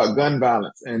talk about gun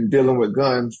violence and dealing with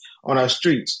guns on our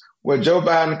streets. Well, Joe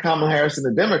Biden, Kamala Harris, and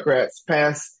the Democrats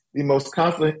passed the most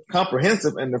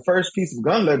comprehensive and the first piece of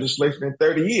gun legislation in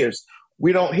 30 years.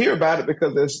 We don't hear about it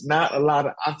because there's not a lot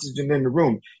of oxygen in the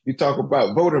room. You talk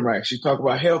about voting rights. You talk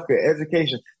about healthcare,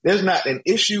 education. There's not an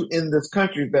issue in this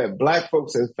country that black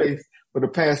folks have faced for the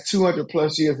past 200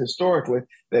 plus years historically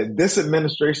that this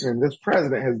administration and this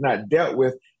president has not dealt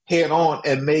with head on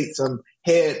and made some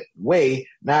headway,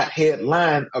 not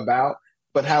headline about.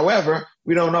 But however,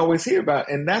 we don't always hear about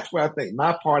it. And that's where I think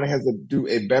my party has to do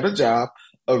a better job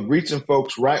of reaching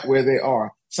folks right where they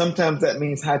are. Sometimes that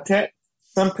means high tech.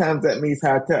 Sometimes that means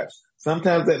high touch.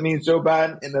 Sometimes that means Joe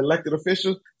Biden and elected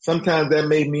officials. Sometimes that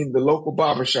may mean the local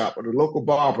barbershop or the local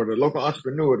barber, the local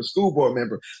entrepreneur, the school board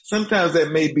member. Sometimes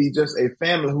that may be just a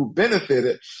family who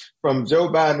benefited from Joe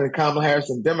Biden and Kamala Harris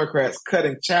and Democrats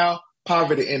cutting child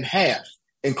poverty in half,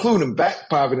 including black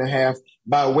poverty in half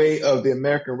by way of the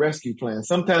American Rescue Plan.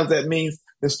 Sometimes that means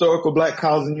historical black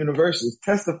colleges and universities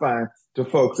testifying to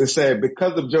folks that said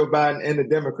because of Joe Biden and the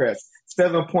Democrats,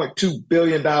 $7.2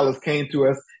 billion came to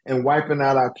us and wiping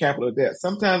out our capital debt.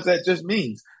 Sometimes that just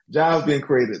means jobs being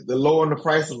created, the lowering the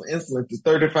price of insulin to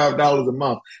 $35 a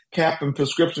month, capping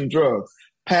prescription drugs,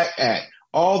 PACT Act,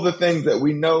 all the things that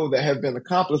we know that have been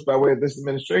accomplished by way of this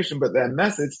administration, but that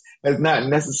message has not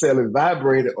necessarily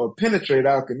vibrated or penetrated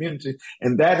our community.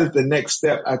 And that is the next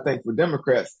step, I think, for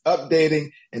Democrats,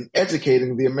 updating and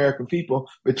educating the American people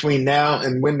between now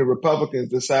and when the Republicans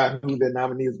decide who their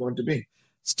nominee is going to be.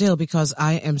 Still, because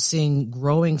I am seeing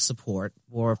growing support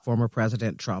for former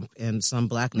President Trump in some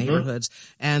black neighborhoods,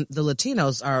 and the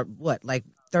Latinos are like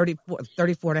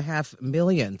 34.5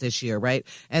 million this year, right?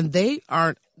 And they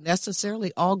aren't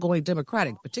necessarily all going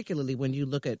Democratic, particularly when you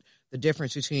look at the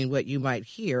difference between what you might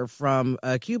hear from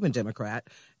a Cuban Democrat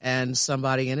and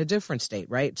somebody in a different state,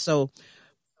 right? So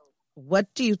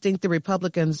what do you think the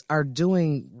Republicans are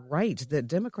doing right that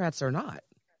Democrats are not?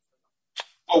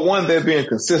 Well, one, they're being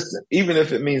consistent, even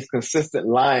if it means consistent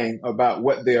lying about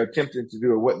what they're attempting to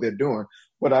do or what they're doing.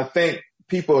 What I think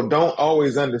people don't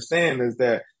always understand is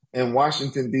that in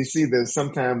Washington, D.C., there's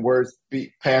sometimes words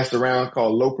be passed around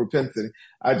called low propensity.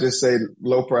 I just say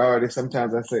low priority.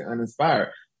 Sometimes I say uninspired.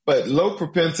 But low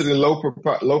propensity, low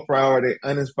priority,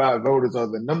 uninspired voters are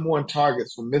the number one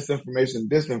targets for misinformation,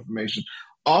 disinformation.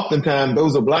 Oftentimes,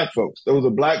 those are black folks. Those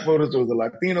are black voters, those are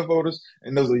Latino voters,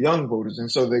 and those are young voters.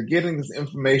 And so they're getting this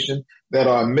information that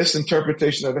are a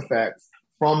misinterpretation of the facts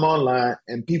from online,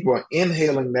 and people are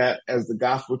inhaling that as the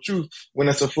gospel truth when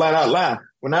it's a flat out lie.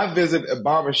 When I visited a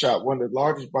barbershop, one of the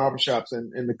largest barbershops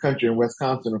in the country in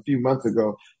Wisconsin a few months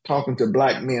ago, talking to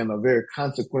black men, a very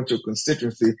consequential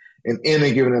constituency in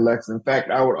any given election. In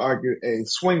fact, I would argue a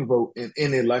swing vote in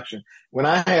any election. When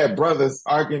I had brothers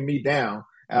arguing me down,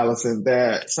 Allison,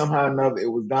 that somehow or another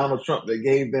it was Donald Trump that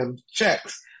gave them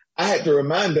checks, I had to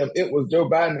remind them it was Joe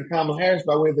Biden and Kamala Harris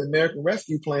by way of the American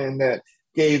Rescue Plan that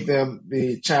gave them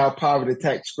the child poverty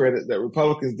tax credit that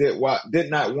Republicans did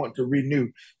not want to renew,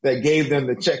 that gave them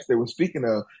the checks they were speaking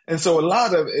of. And so a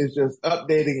lot of it is just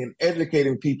updating and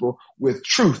educating people with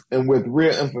truth and with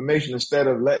real information instead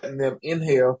of letting them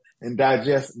inhale and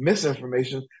digest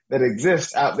misinformation that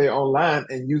exists out there online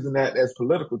and using that as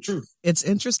political truth. It's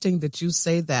interesting that you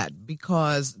say that,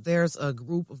 because there's a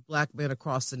group of black men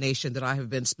across the nation that I have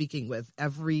been speaking with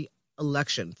every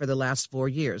election for the last 4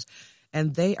 years.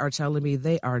 And they are telling me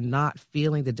they are not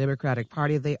feeling the Democratic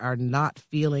Party. They are not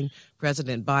feeling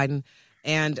President Biden.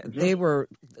 And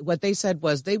what they said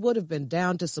was they would have been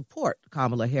down to support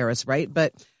Kamala Harris, right?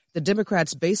 But the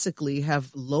Democrats basically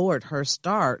have lowered her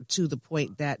star to the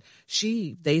point that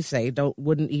they say,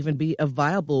 wouldn't even be a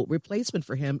viable replacement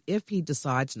for him if he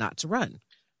decides not to run.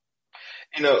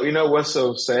 You know what's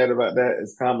so sad about that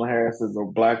is Kamala Harris is a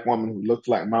black woman who looks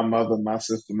like my mother, my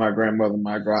sister, my grandmother,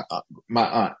 my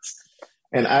aunts.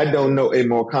 And I don't know a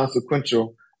more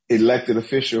consequential elected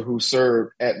official who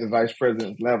served at the vice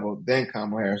president's level than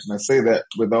Kamala Harris. And I say that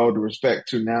with all due respect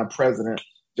to now President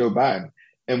Joe Biden.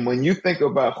 And when you think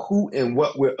about who and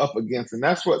what we're up against, and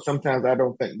that's what sometimes I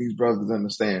don't think these brothers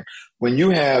understand. When you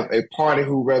have a party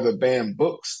who rather ban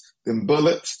books than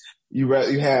bullets, you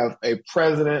have a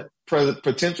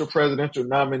potential presidential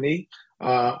nominee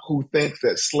who thinks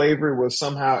that slavery was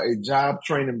somehow a job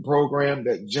training program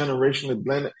that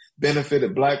generationally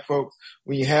benefited black folks.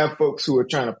 When you have folks who are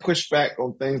trying to push back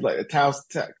on things like the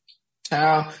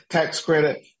child tax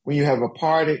credit, when you have a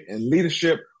party and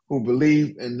leadership who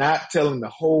believe in not telling the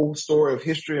whole story of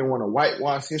history and want to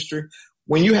whitewash history,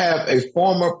 when you have a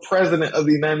former president of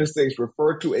the United States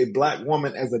refer to a black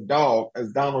woman as a dog,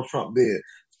 as Donald Trump did,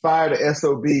 fire the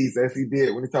SOBs as he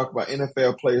did when he talked about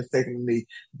NFL players taking the knee,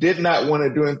 did not want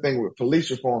to do anything with police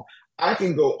reform. I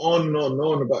can go on and on and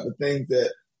on about the things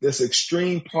that this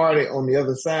extreme party on the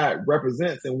other side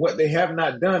represents and what they have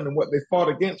not done and what they fought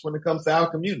against when it comes to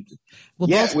our community. Well,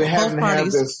 yet we're having to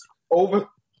have this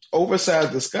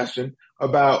oversized discussion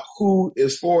about who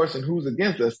is for us and who's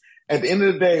against us. At the end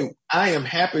of the day, I am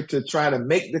happy to try to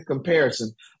make the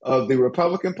comparison of the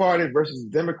Republican Party versus the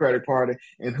Democratic Party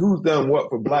and who's done what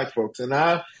for black folks. And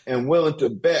I am willing to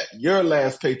bet your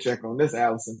last paycheck on this,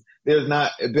 Allison. There's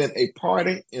not been a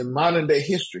party in modern day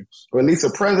history, or at least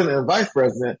a president and vice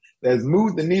president, that has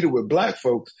moved the needle with black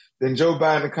folks than Joe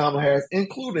Biden and Kamala Harris,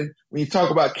 including when you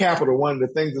talk about capital, one of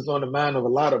the things that's on the mind of a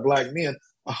lot of black men,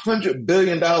 $100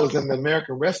 billion in the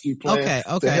American Rescue Plan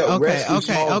to help rescue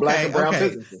small black and brown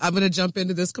businesses. I'm going to jump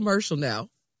into this commercial now.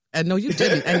 I know you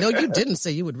didn't. I know you didn't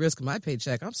say you would risk my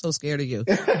paycheck. I'm so scared of you.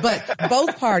 But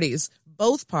both parties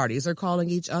are calling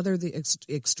each other the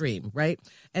extreme, right?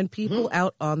 And people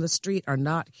out on the street are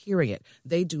not hearing it.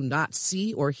 They do not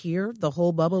see or hear the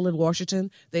whole bubble in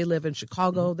Washington. They live in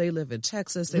Chicago. They live in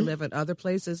Texas. They live in other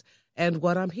places. And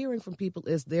what I'm hearing from people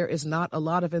is there is not a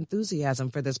lot of enthusiasm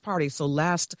for this party. So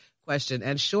last question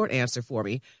and short answer for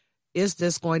me, is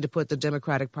this going to put the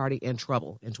Democratic Party in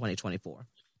trouble in 2024?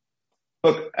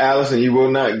 Look, Allison, you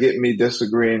will not get me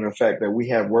disagreeing the fact that we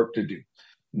have work to do.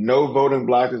 No voting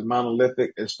bloc is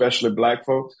monolithic, especially black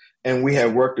folks, and we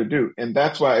have work to do. And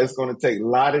that's why it's going to take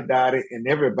Lottie Dottie and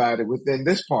everybody within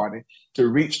this party to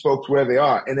reach folks where they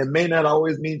are. And it may not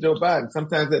always mean Joe Biden.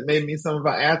 Sometimes it may mean some of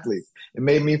our athletes. It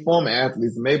may mean former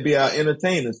athletes. It may be our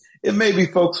entertainers. It may be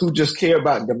folks who just care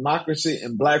about democracy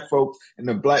and black folks and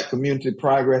the black community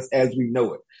progress as we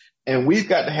know it. And we've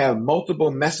got to have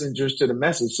multiple messengers to the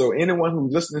message. So anyone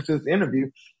who's listening to this interview,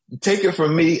 take it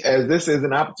from me as this is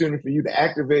an opportunity for you to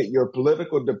activate your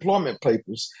political deployment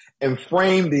papers and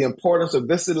frame the importance of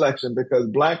this election, because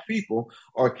black people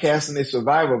are casting a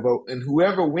survival vote. And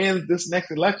whoever wins this next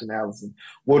election, Allison,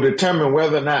 will determine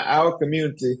whether or not our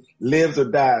community lives or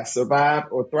dies, survives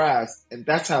or thrives. And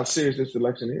that's how serious this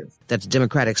election is. That's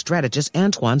Democratic strategist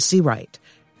Antoine Seawright.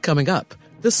 Coming up,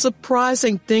 the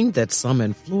surprising thing that some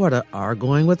in Florida are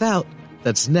going without.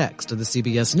 That's next to the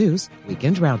CBS News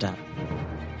Weekend Roundup.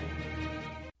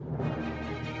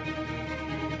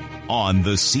 On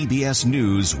the CBS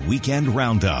News Weekend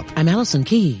Roundup. I'm Allison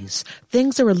Keyes.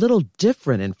 Things are a little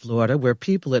different in Florida, where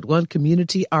people at one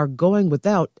community are going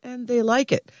without, and they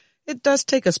like it. It does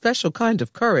take a special kind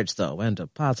of courage, though, and a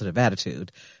positive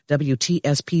attitude.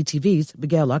 WTSP TV's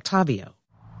Miguel Octavio.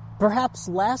 Perhaps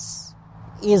less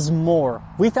is more.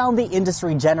 We found the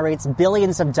industry generates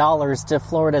billions of dollars to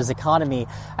Florida's economy.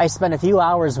 I spent a few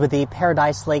hours with the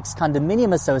Paradise Lakes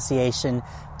Condominium Association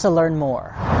to learn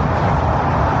more.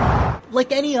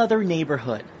 Like any other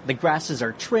neighborhood, the grasses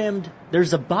are trimmed,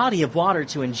 there's a body of water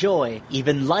to enjoy,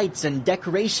 even lights and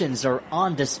decorations are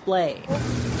on display.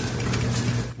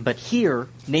 But here,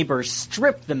 neighbors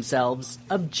strip themselves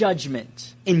of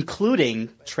judgment, including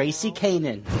Tracy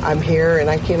Kanan. I'm here and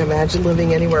I can't imagine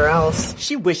living anywhere else.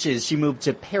 She wishes she moved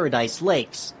to Paradise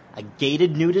Lakes, a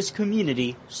gated nudist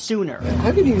community, sooner.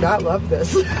 How can you not love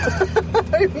this?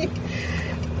 I mean,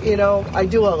 you know, I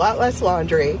do a lot less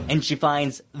laundry. And she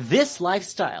finds this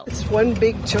lifestyle, it's one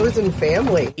big chosen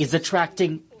family, is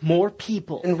attracting more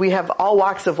people. And we have all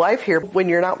walks of life here. When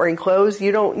you're not wearing clothes,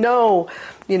 you don't know,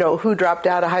 who dropped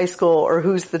out of high school or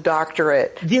who's the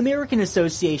doctorate. The American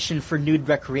Association for Nude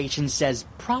Recreation says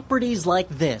properties like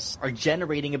this are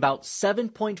generating about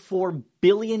 $7.4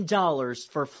 billion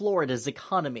for Florida's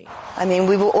economy. I mean,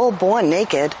 we were all born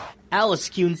naked. Alice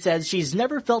Kuhn says she's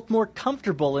never felt more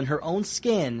comfortable in her own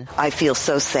skin. I feel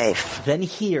so safe. Than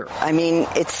here. I mean,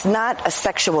 it's not a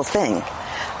sexual thing.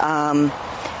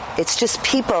 It's just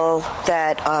people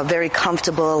that are very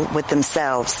comfortable with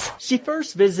themselves. She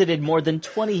first visited more than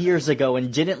 20 years ago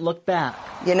and didn't look back.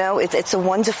 It's a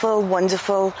wonderful,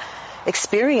 wonderful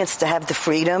experience to have the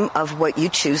freedom of what you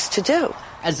choose to do.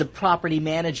 As a property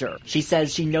manager, she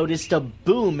says she noticed a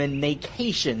boom in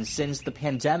vacations since the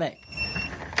pandemic.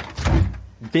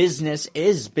 Business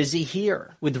is busy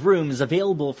here, with rooms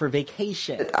available for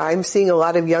vacation. I'm seeing a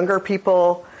lot of younger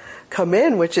people come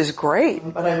in, which is great.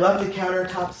 But I love the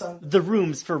countertops on. The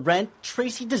rooms for rent,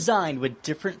 Tracy designed with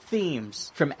different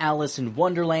themes, from Alice in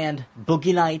Wonderland,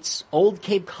 Boogie Nights, Old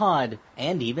Cape Cod,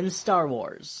 and even Star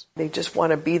Wars. They just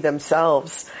want to be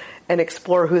themselves and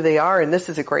explore who they are, and this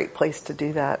is a great place to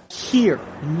do that. Here,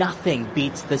 nothing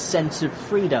beats the sense of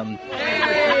freedom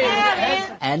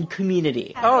and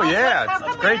community. Oh yeah,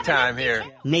 it's a great time here.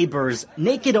 Neighbors,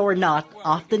 naked or not,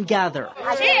 often gather.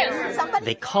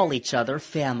 They call each other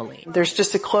family. There's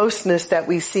just a closeness that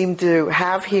we seem to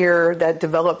have here that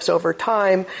develops over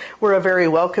time. We're a very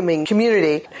welcoming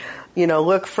community.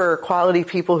 Look for quality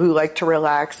people who like to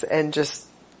relax and just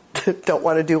don't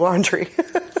want to do laundry.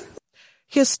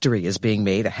 History is being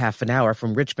made a half an hour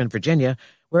from Richmond, Virginia,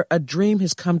 where a dream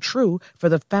has come true for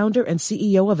the founder and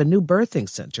CEO of a new birthing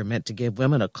center meant to give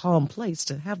women a calm place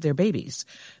to have their babies.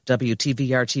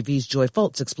 WTVR-TV's Joy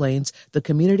Foltz explains the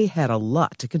community had a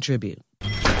lot to contribute.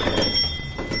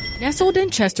 Nestled in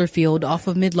Chesterfield off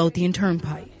of Midlothian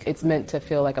Turnpike. It's meant to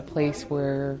feel like a place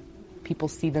where people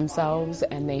see themselves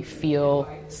and they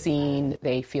feel seen,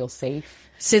 they feel safe.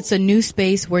 Sits a new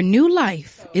space where new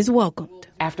life is welcomed.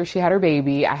 After she had her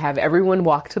baby, I have everyone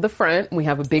walk to the front. We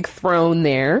have a big throne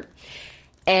there.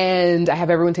 And I have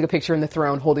everyone take a picture in the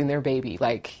throne holding their baby.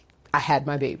 Like, I had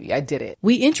my baby. I did it.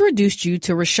 We introduced you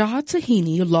to Rashad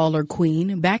Tahini, Lawler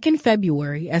Queen, back in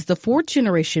February as the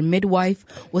fourth-generation midwife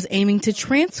was aiming to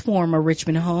transform a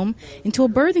Richmond home into a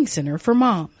birthing center for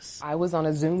moms. I was on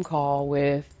a Zoom call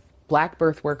with Black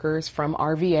birth workers from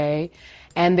RVA,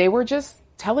 and they were just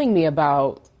telling me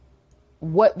about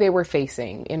what they were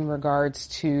facing in regards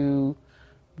to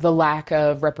the lack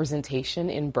of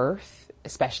representation in birth,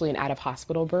 especially in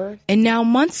out-of-hospital birth. And now,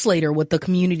 months later, with the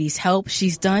community's help,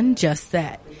 she's done just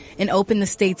that and opened the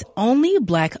state's only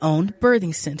Black-owned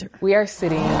birthing center. We are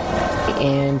sitting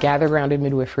and Gather Grounded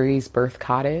Midwifery's birth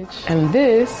cottage. And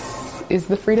this is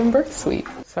the Freedom Birth Suite.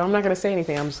 So I'm not going to say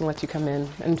anything. I'm just going to let you come in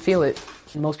and feel it.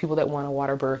 Most people that want a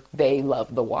water birth, they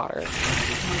love the water.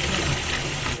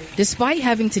 Despite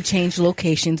having to change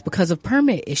locations because of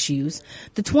permit issues,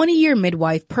 the 20-year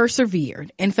midwife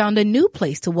persevered and found a new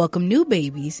place to welcome new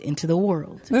babies into the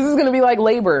world. This is going to be like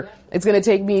labor. It's going to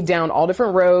take me down all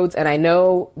different roads, and I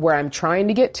know where I'm trying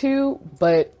to get to,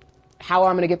 but how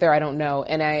I'm going to get there, I don't know.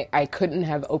 And I couldn't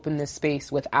have opened this space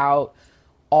without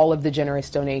all of the generous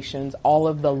donations, all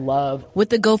of the love. With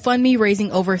the GoFundMe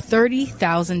raising over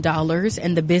 $30,000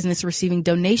 and the business receiving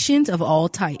donations of all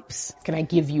types. Can I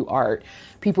give you art?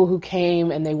 People who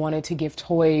came and they wanted to give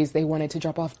toys, they wanted to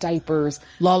drop off diapers.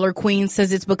 Lawler Queen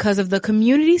says it's because of the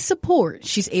community support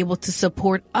she's able to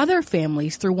support other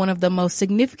families through one of the most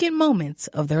significant moments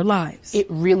of their lives. It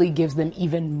really gives them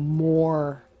even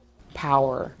more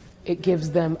power. It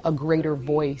gives them a greater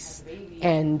voice,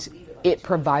 and it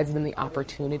provides them the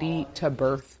opportunity to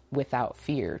birth without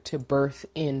fear, to birth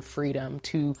in freedom,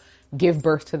 to give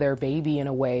birth to their baby in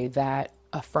a way that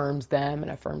affirms them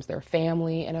and affirms their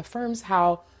family and affirms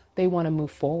how they want to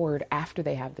move forward after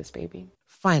they have this baby.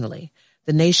 Finally,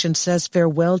 the nation says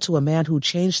farewell to a man who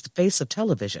changed the face of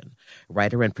television.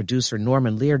 Writer and producer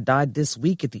Norman Lear died this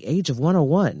week at the age of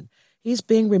 101. He's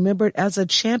being remembered as a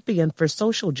champion for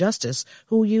social justice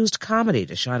who used comedy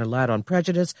to shine a light on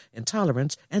prejudice,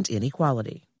 intolerance, and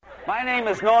inequality. My name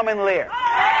is Norman Lear.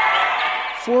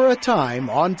 For a time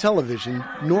on television,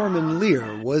 Norman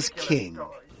Lear was king.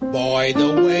 Boy,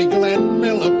 the way Glenn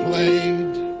Miller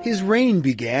played. His reign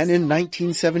began in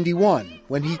 1971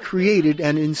 when he created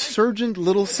an insurgent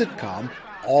little sitcom,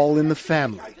 All in the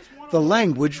Family. The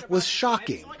language was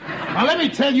shocking. Now let me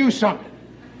tell you something.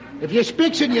 If your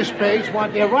speaks in your space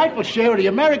want their rightful share of the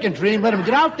American dream, let them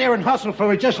get out there and hustle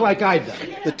for it just like I done.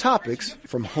 The topics,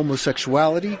 from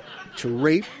homosexuality to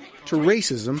rape to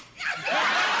racism,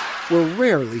 were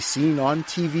rarely seen on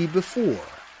TV before.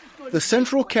 The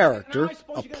central character,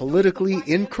 a politically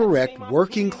incorrect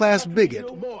working-class bigot,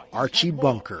 Archie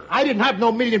Bunker. I didn't have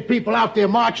no million people out there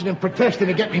marching and protesting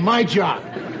to get me my job.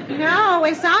 No,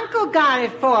 his uncle got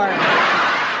it for him.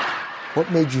 What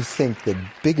made you think that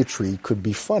bigotry could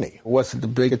be funny? It wasn't the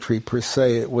bigotry per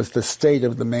se, it was the state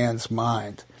of the man's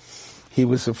mind. He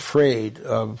was afraid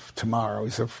of tomorrow. He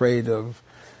was afraid of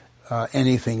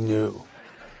anything new.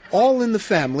 All in the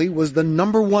Family was the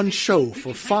 #1 show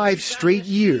for 5 straight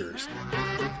years.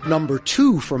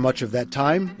 #2 for much of that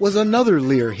time was another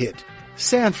Lear hit,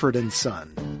 Sanford and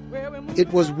Son.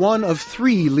 It was one of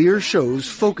 3 Lear shows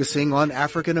focusing on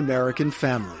African American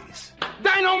families.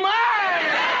 Dynamite!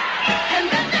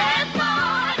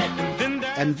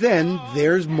 And then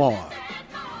there's Maude.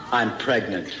 I'm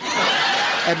pregnant.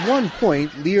 At one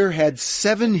point, Lear had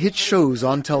 7 hit shows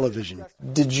on television.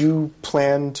 Did you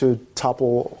plan to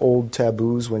topple old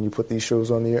taboos when you put these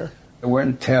shows on the air? There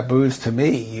weren't taboos to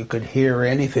me. You could hear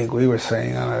anything we were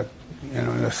saying on in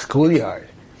a schoolyard.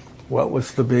 What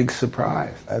was the big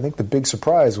surprise? I think the big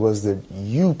surprise was that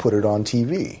you put it on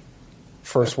TV.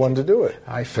 First one to do it.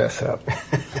 I fess up.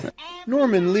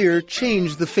 Norman Lear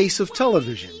changed the face of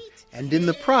television, and in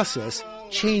the process,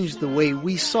 changed the way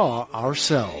we saw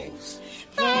ourselves.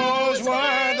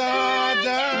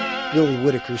 Billy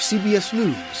Whitaker, CBS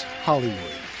News, Hollywood.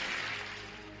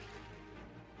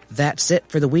 That's it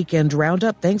for the Weekend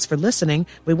Roundup. Thanks for listening.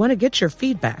 We want to get your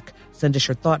feedback. Send us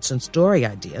your thoughts and story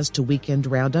ideas to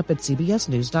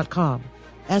weekendroundup@cbsnews.com.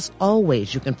 As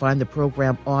always, you can find the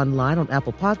program online on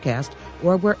Apple Podcast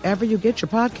or wherever you get your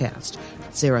podcast.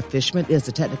 Sarah Fishman is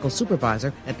the technical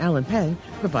supervisor, and Alan Pang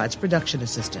provides production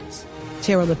assistance.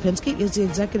 Tara Lipinski is the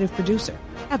executive producer.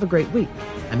 Have a great week.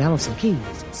 I'm Allison Keys,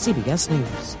 CBS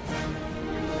News.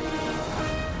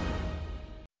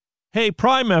 Hey,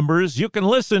 Prime members, you can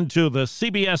listen to the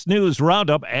CBS News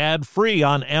Roundup ad-free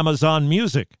on Amazon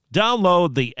Music.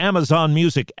 Download the Amazon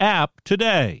Music app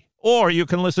today. Or you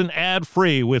can listen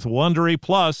ad-free with Wondery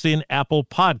Plus in Apple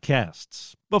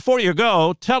Podcasts. Before you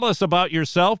go, tell us about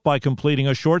yourself by completing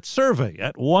a short survey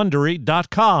at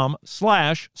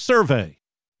Wondery.com/survey.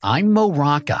 I'm Mo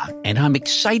Rocca, and I'm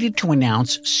excited to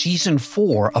announce Season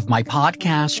 4 of my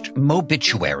podcast,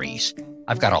 Mobituaries.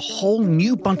 I've got a whole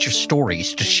new bunch of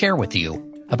stories to share with you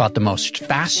about the most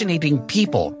fascinating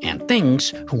people and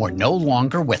things who are no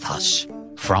longer with us.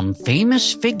 From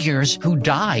famous figures who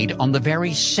died on the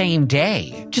very same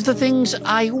day to the things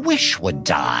I wish would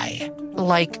die,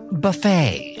 like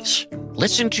buffets.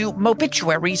 Listen to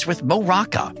Mobituaries with Mo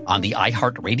Rocca on the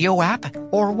iHeartRadio app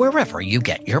or wherever you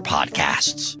get your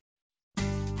podcasts.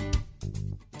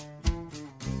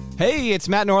 Hey, it's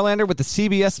Matt Norlander with the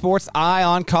CBS Sports Eye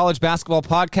on College Basketball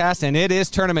podcast, and it is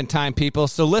tournament time, people.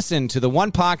 So listen to the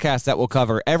one podcast that will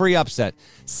cover every upset,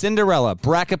 Cinderella,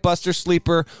 Bracket Buster,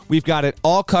 Sleeper. We've got it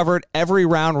all covered, every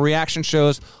round, reaction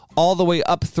shows, all the way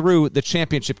up through the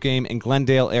championship game in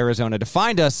Glendale, Arizona. To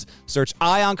find us, search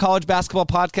Eye on College Basketball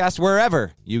podcast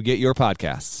wherever you get your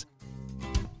podcasts.